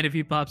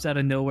 Manaphy pops out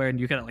of nowhere, and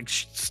you kind of like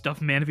stuff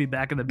Manaphy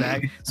back in the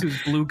bag. So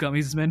his blue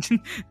gummies is mentioned.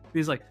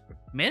 He's like,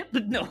 no.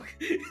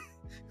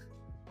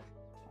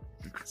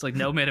 It's like,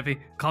 no, Manaphy,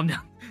 calm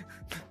down.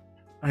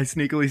 I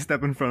sneakily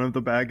step in front of the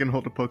bag and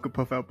hold a Poke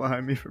Puff out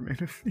behind me for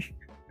Manaphy.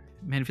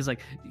 Manaphy's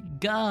like,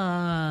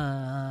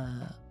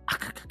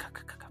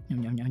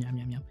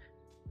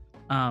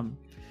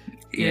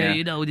 Yeah,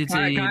 it's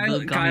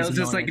Kyle's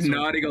just like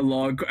nodding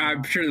along.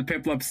 I'm sure the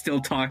Piplup's still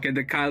talking.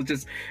 The Kyle's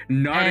just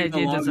nodding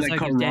along, like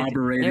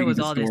corroborating there was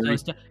the all story.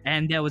 This stuff,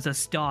 and there was a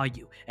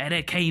Staryu, and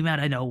it came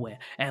out of nowhere,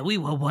 and we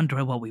were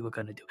wondering what we were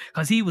gonna do,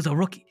 cause he was a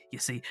rookie, you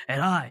see,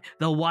 and I,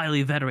 the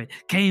wily veteran,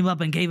 came up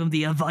and gave him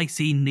the advice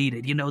he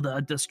needed.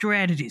 The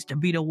strategies to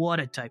beat a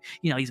water type.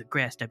 He's a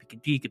grass type.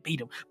 He could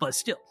beat him, but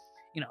still,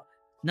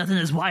 nothing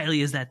as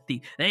wily as that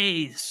thief.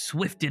 They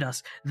swifted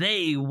us.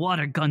 They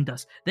water gunned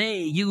us. They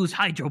used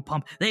hydro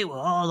pump. They were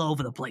all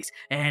over the place.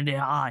 And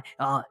I,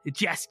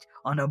 just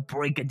on the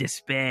brink of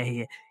despair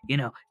here,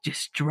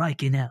 just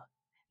striking out.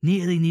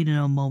 Nearly needing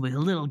a moment, a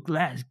little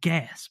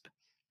gasp.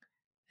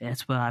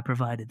 That's where I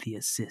provided the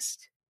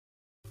assist.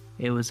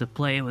 It was a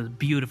play. It was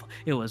beautiful.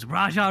 It was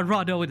Rajon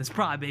Rondo in his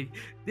prime, baby.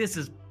 This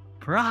is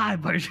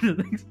prime version of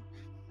things.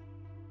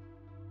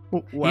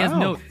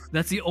 Wow.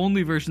 That's the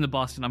only version of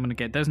Boston I'm going to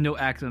get. There's no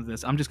accent of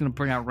this. I'm just going to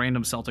bring out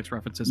random Celtics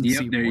references and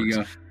see there what you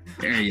works.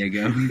 go. There you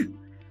go.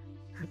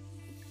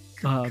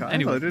 Kyle,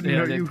 anyway, I didn't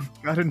know you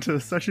got into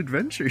such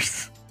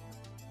adventures.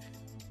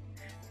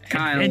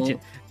 Kyle,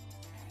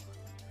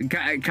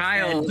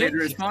 in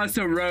response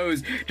to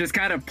Rose, just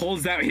kind of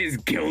pulls out his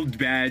guild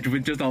badge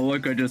with just a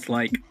look of just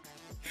like...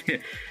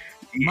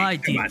 My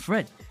dear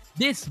friend,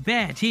 this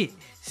badge here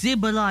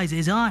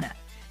symbolizes honor.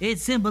 It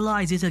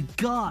symbolizes a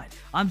god.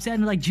 I'm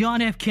sounding like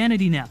John F.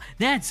 Kennedy now.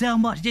 That's how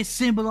much this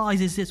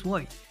symbolizes this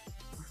word.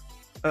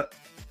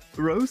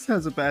 Rose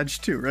has a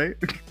badge too, right?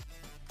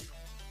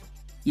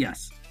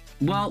 Yes.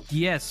 Well,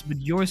 yes,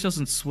 but yours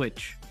doesn't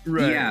switch.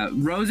 Right. Yeah,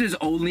 Rose's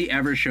only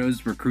ever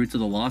shows Recruits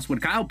of the Lost. When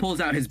Kyle pulls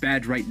out his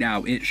badge right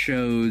now, it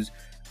shows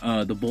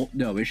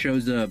it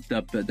shows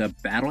the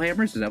battle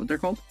hammers. Is that what they're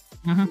called?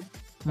 Mm-hmm.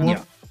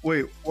 Yeah.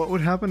 Wait, what would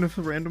happen if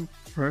a random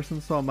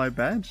person saw my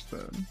badge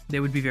then?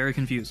 They would be very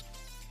confused.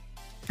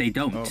 They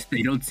don't. Oh.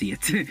 They don't see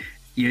it.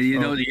 You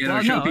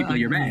don't show people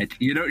your badge.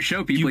 You don't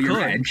show people your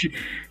badge.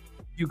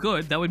 You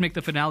could. That would make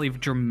the finale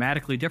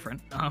dramatically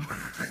different.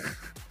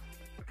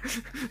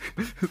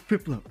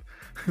 Piplup,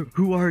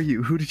 who are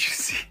you? Who did you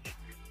see?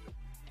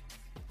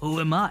 Who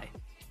am I?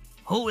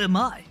 Who am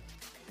I?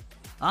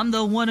 I'm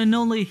the one and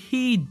only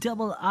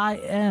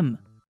He-double-I-M.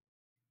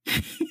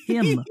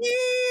 Him.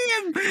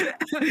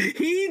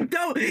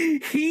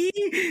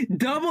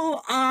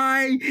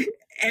 He-double-I-M.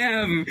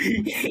 Him.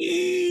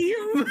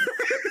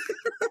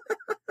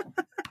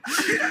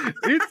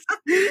 It's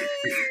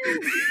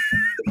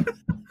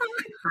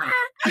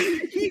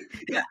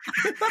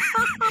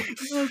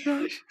oh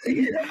gosh!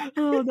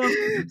 Oh no!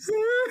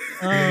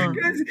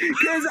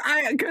 Because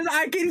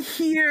I can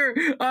hear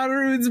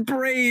Aru's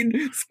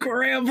brain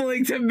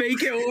scrambling to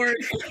make it work.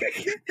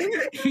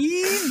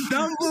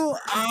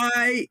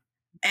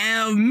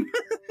 He-double-I-M.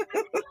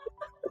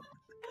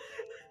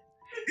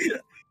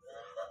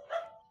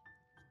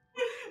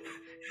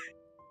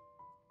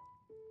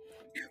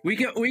 We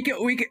can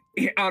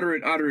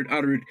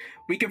Otarud.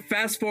 We can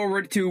fast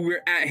forward to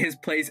we're at his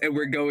place and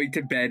we're going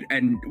to bed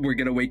and we're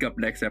gonna wake up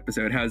next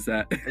episode. How's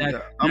that?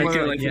 Yeah, Make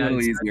your life a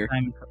little easier.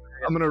 I'm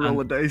gonna roll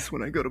a dice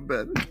when I go to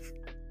bed.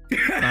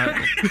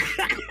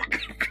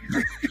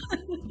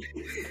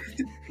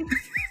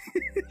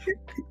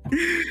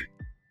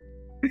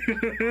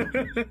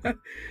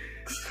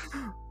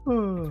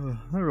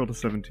 I rolled a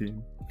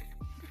 17.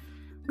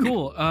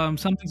 Cool.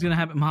 Something's gonna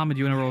happen. Mohammed,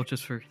 you wanna roll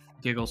just for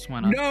Giggles, why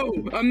not? No,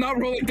 I'm not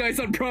rolling dice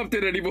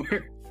unprompted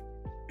anymore.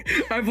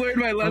 I've learned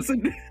my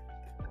lesson.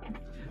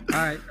 All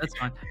right, that's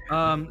fine.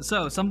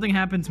 So something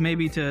happens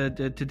maybe to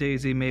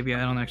Daisy, maybe, I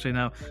don't actually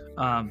know.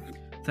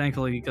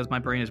 Thankfully, because my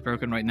brain is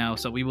broken right now,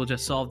 so we will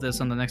just solve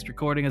this on the next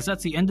recording. As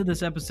that's the end of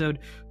this episode.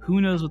 Who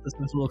knows what this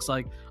episode looks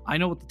like? I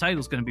know what the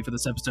title's going to be for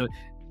this episode.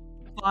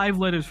 5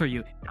 letters for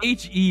you.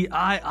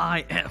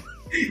 H-E-I-I-M.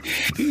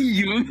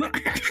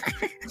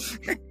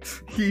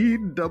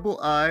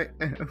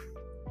 He-double-I-M.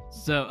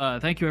 So,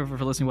 thank you everyone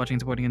for listening, watching,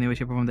 and supporting in any way,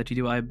 shape, or form that you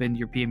do. I've been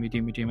your PM, your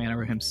DM, your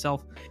GM,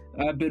 himself.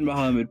 I've been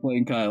Muhammad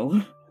playing Kyle.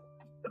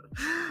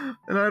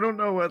 And I don't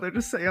know whether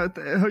to say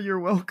you're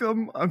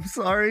welcome, I'm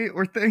sorry,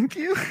 or thank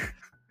you.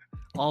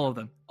 All of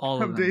them. All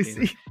of I'm them.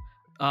 Daisy.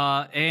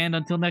 And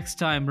until next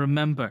time,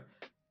 remember,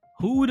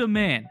 who the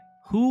man?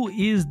 Who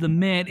is the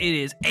man? It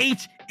is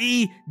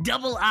H-E-I-I-M.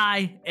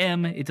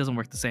 It doesn't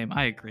work the same.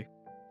 I agree.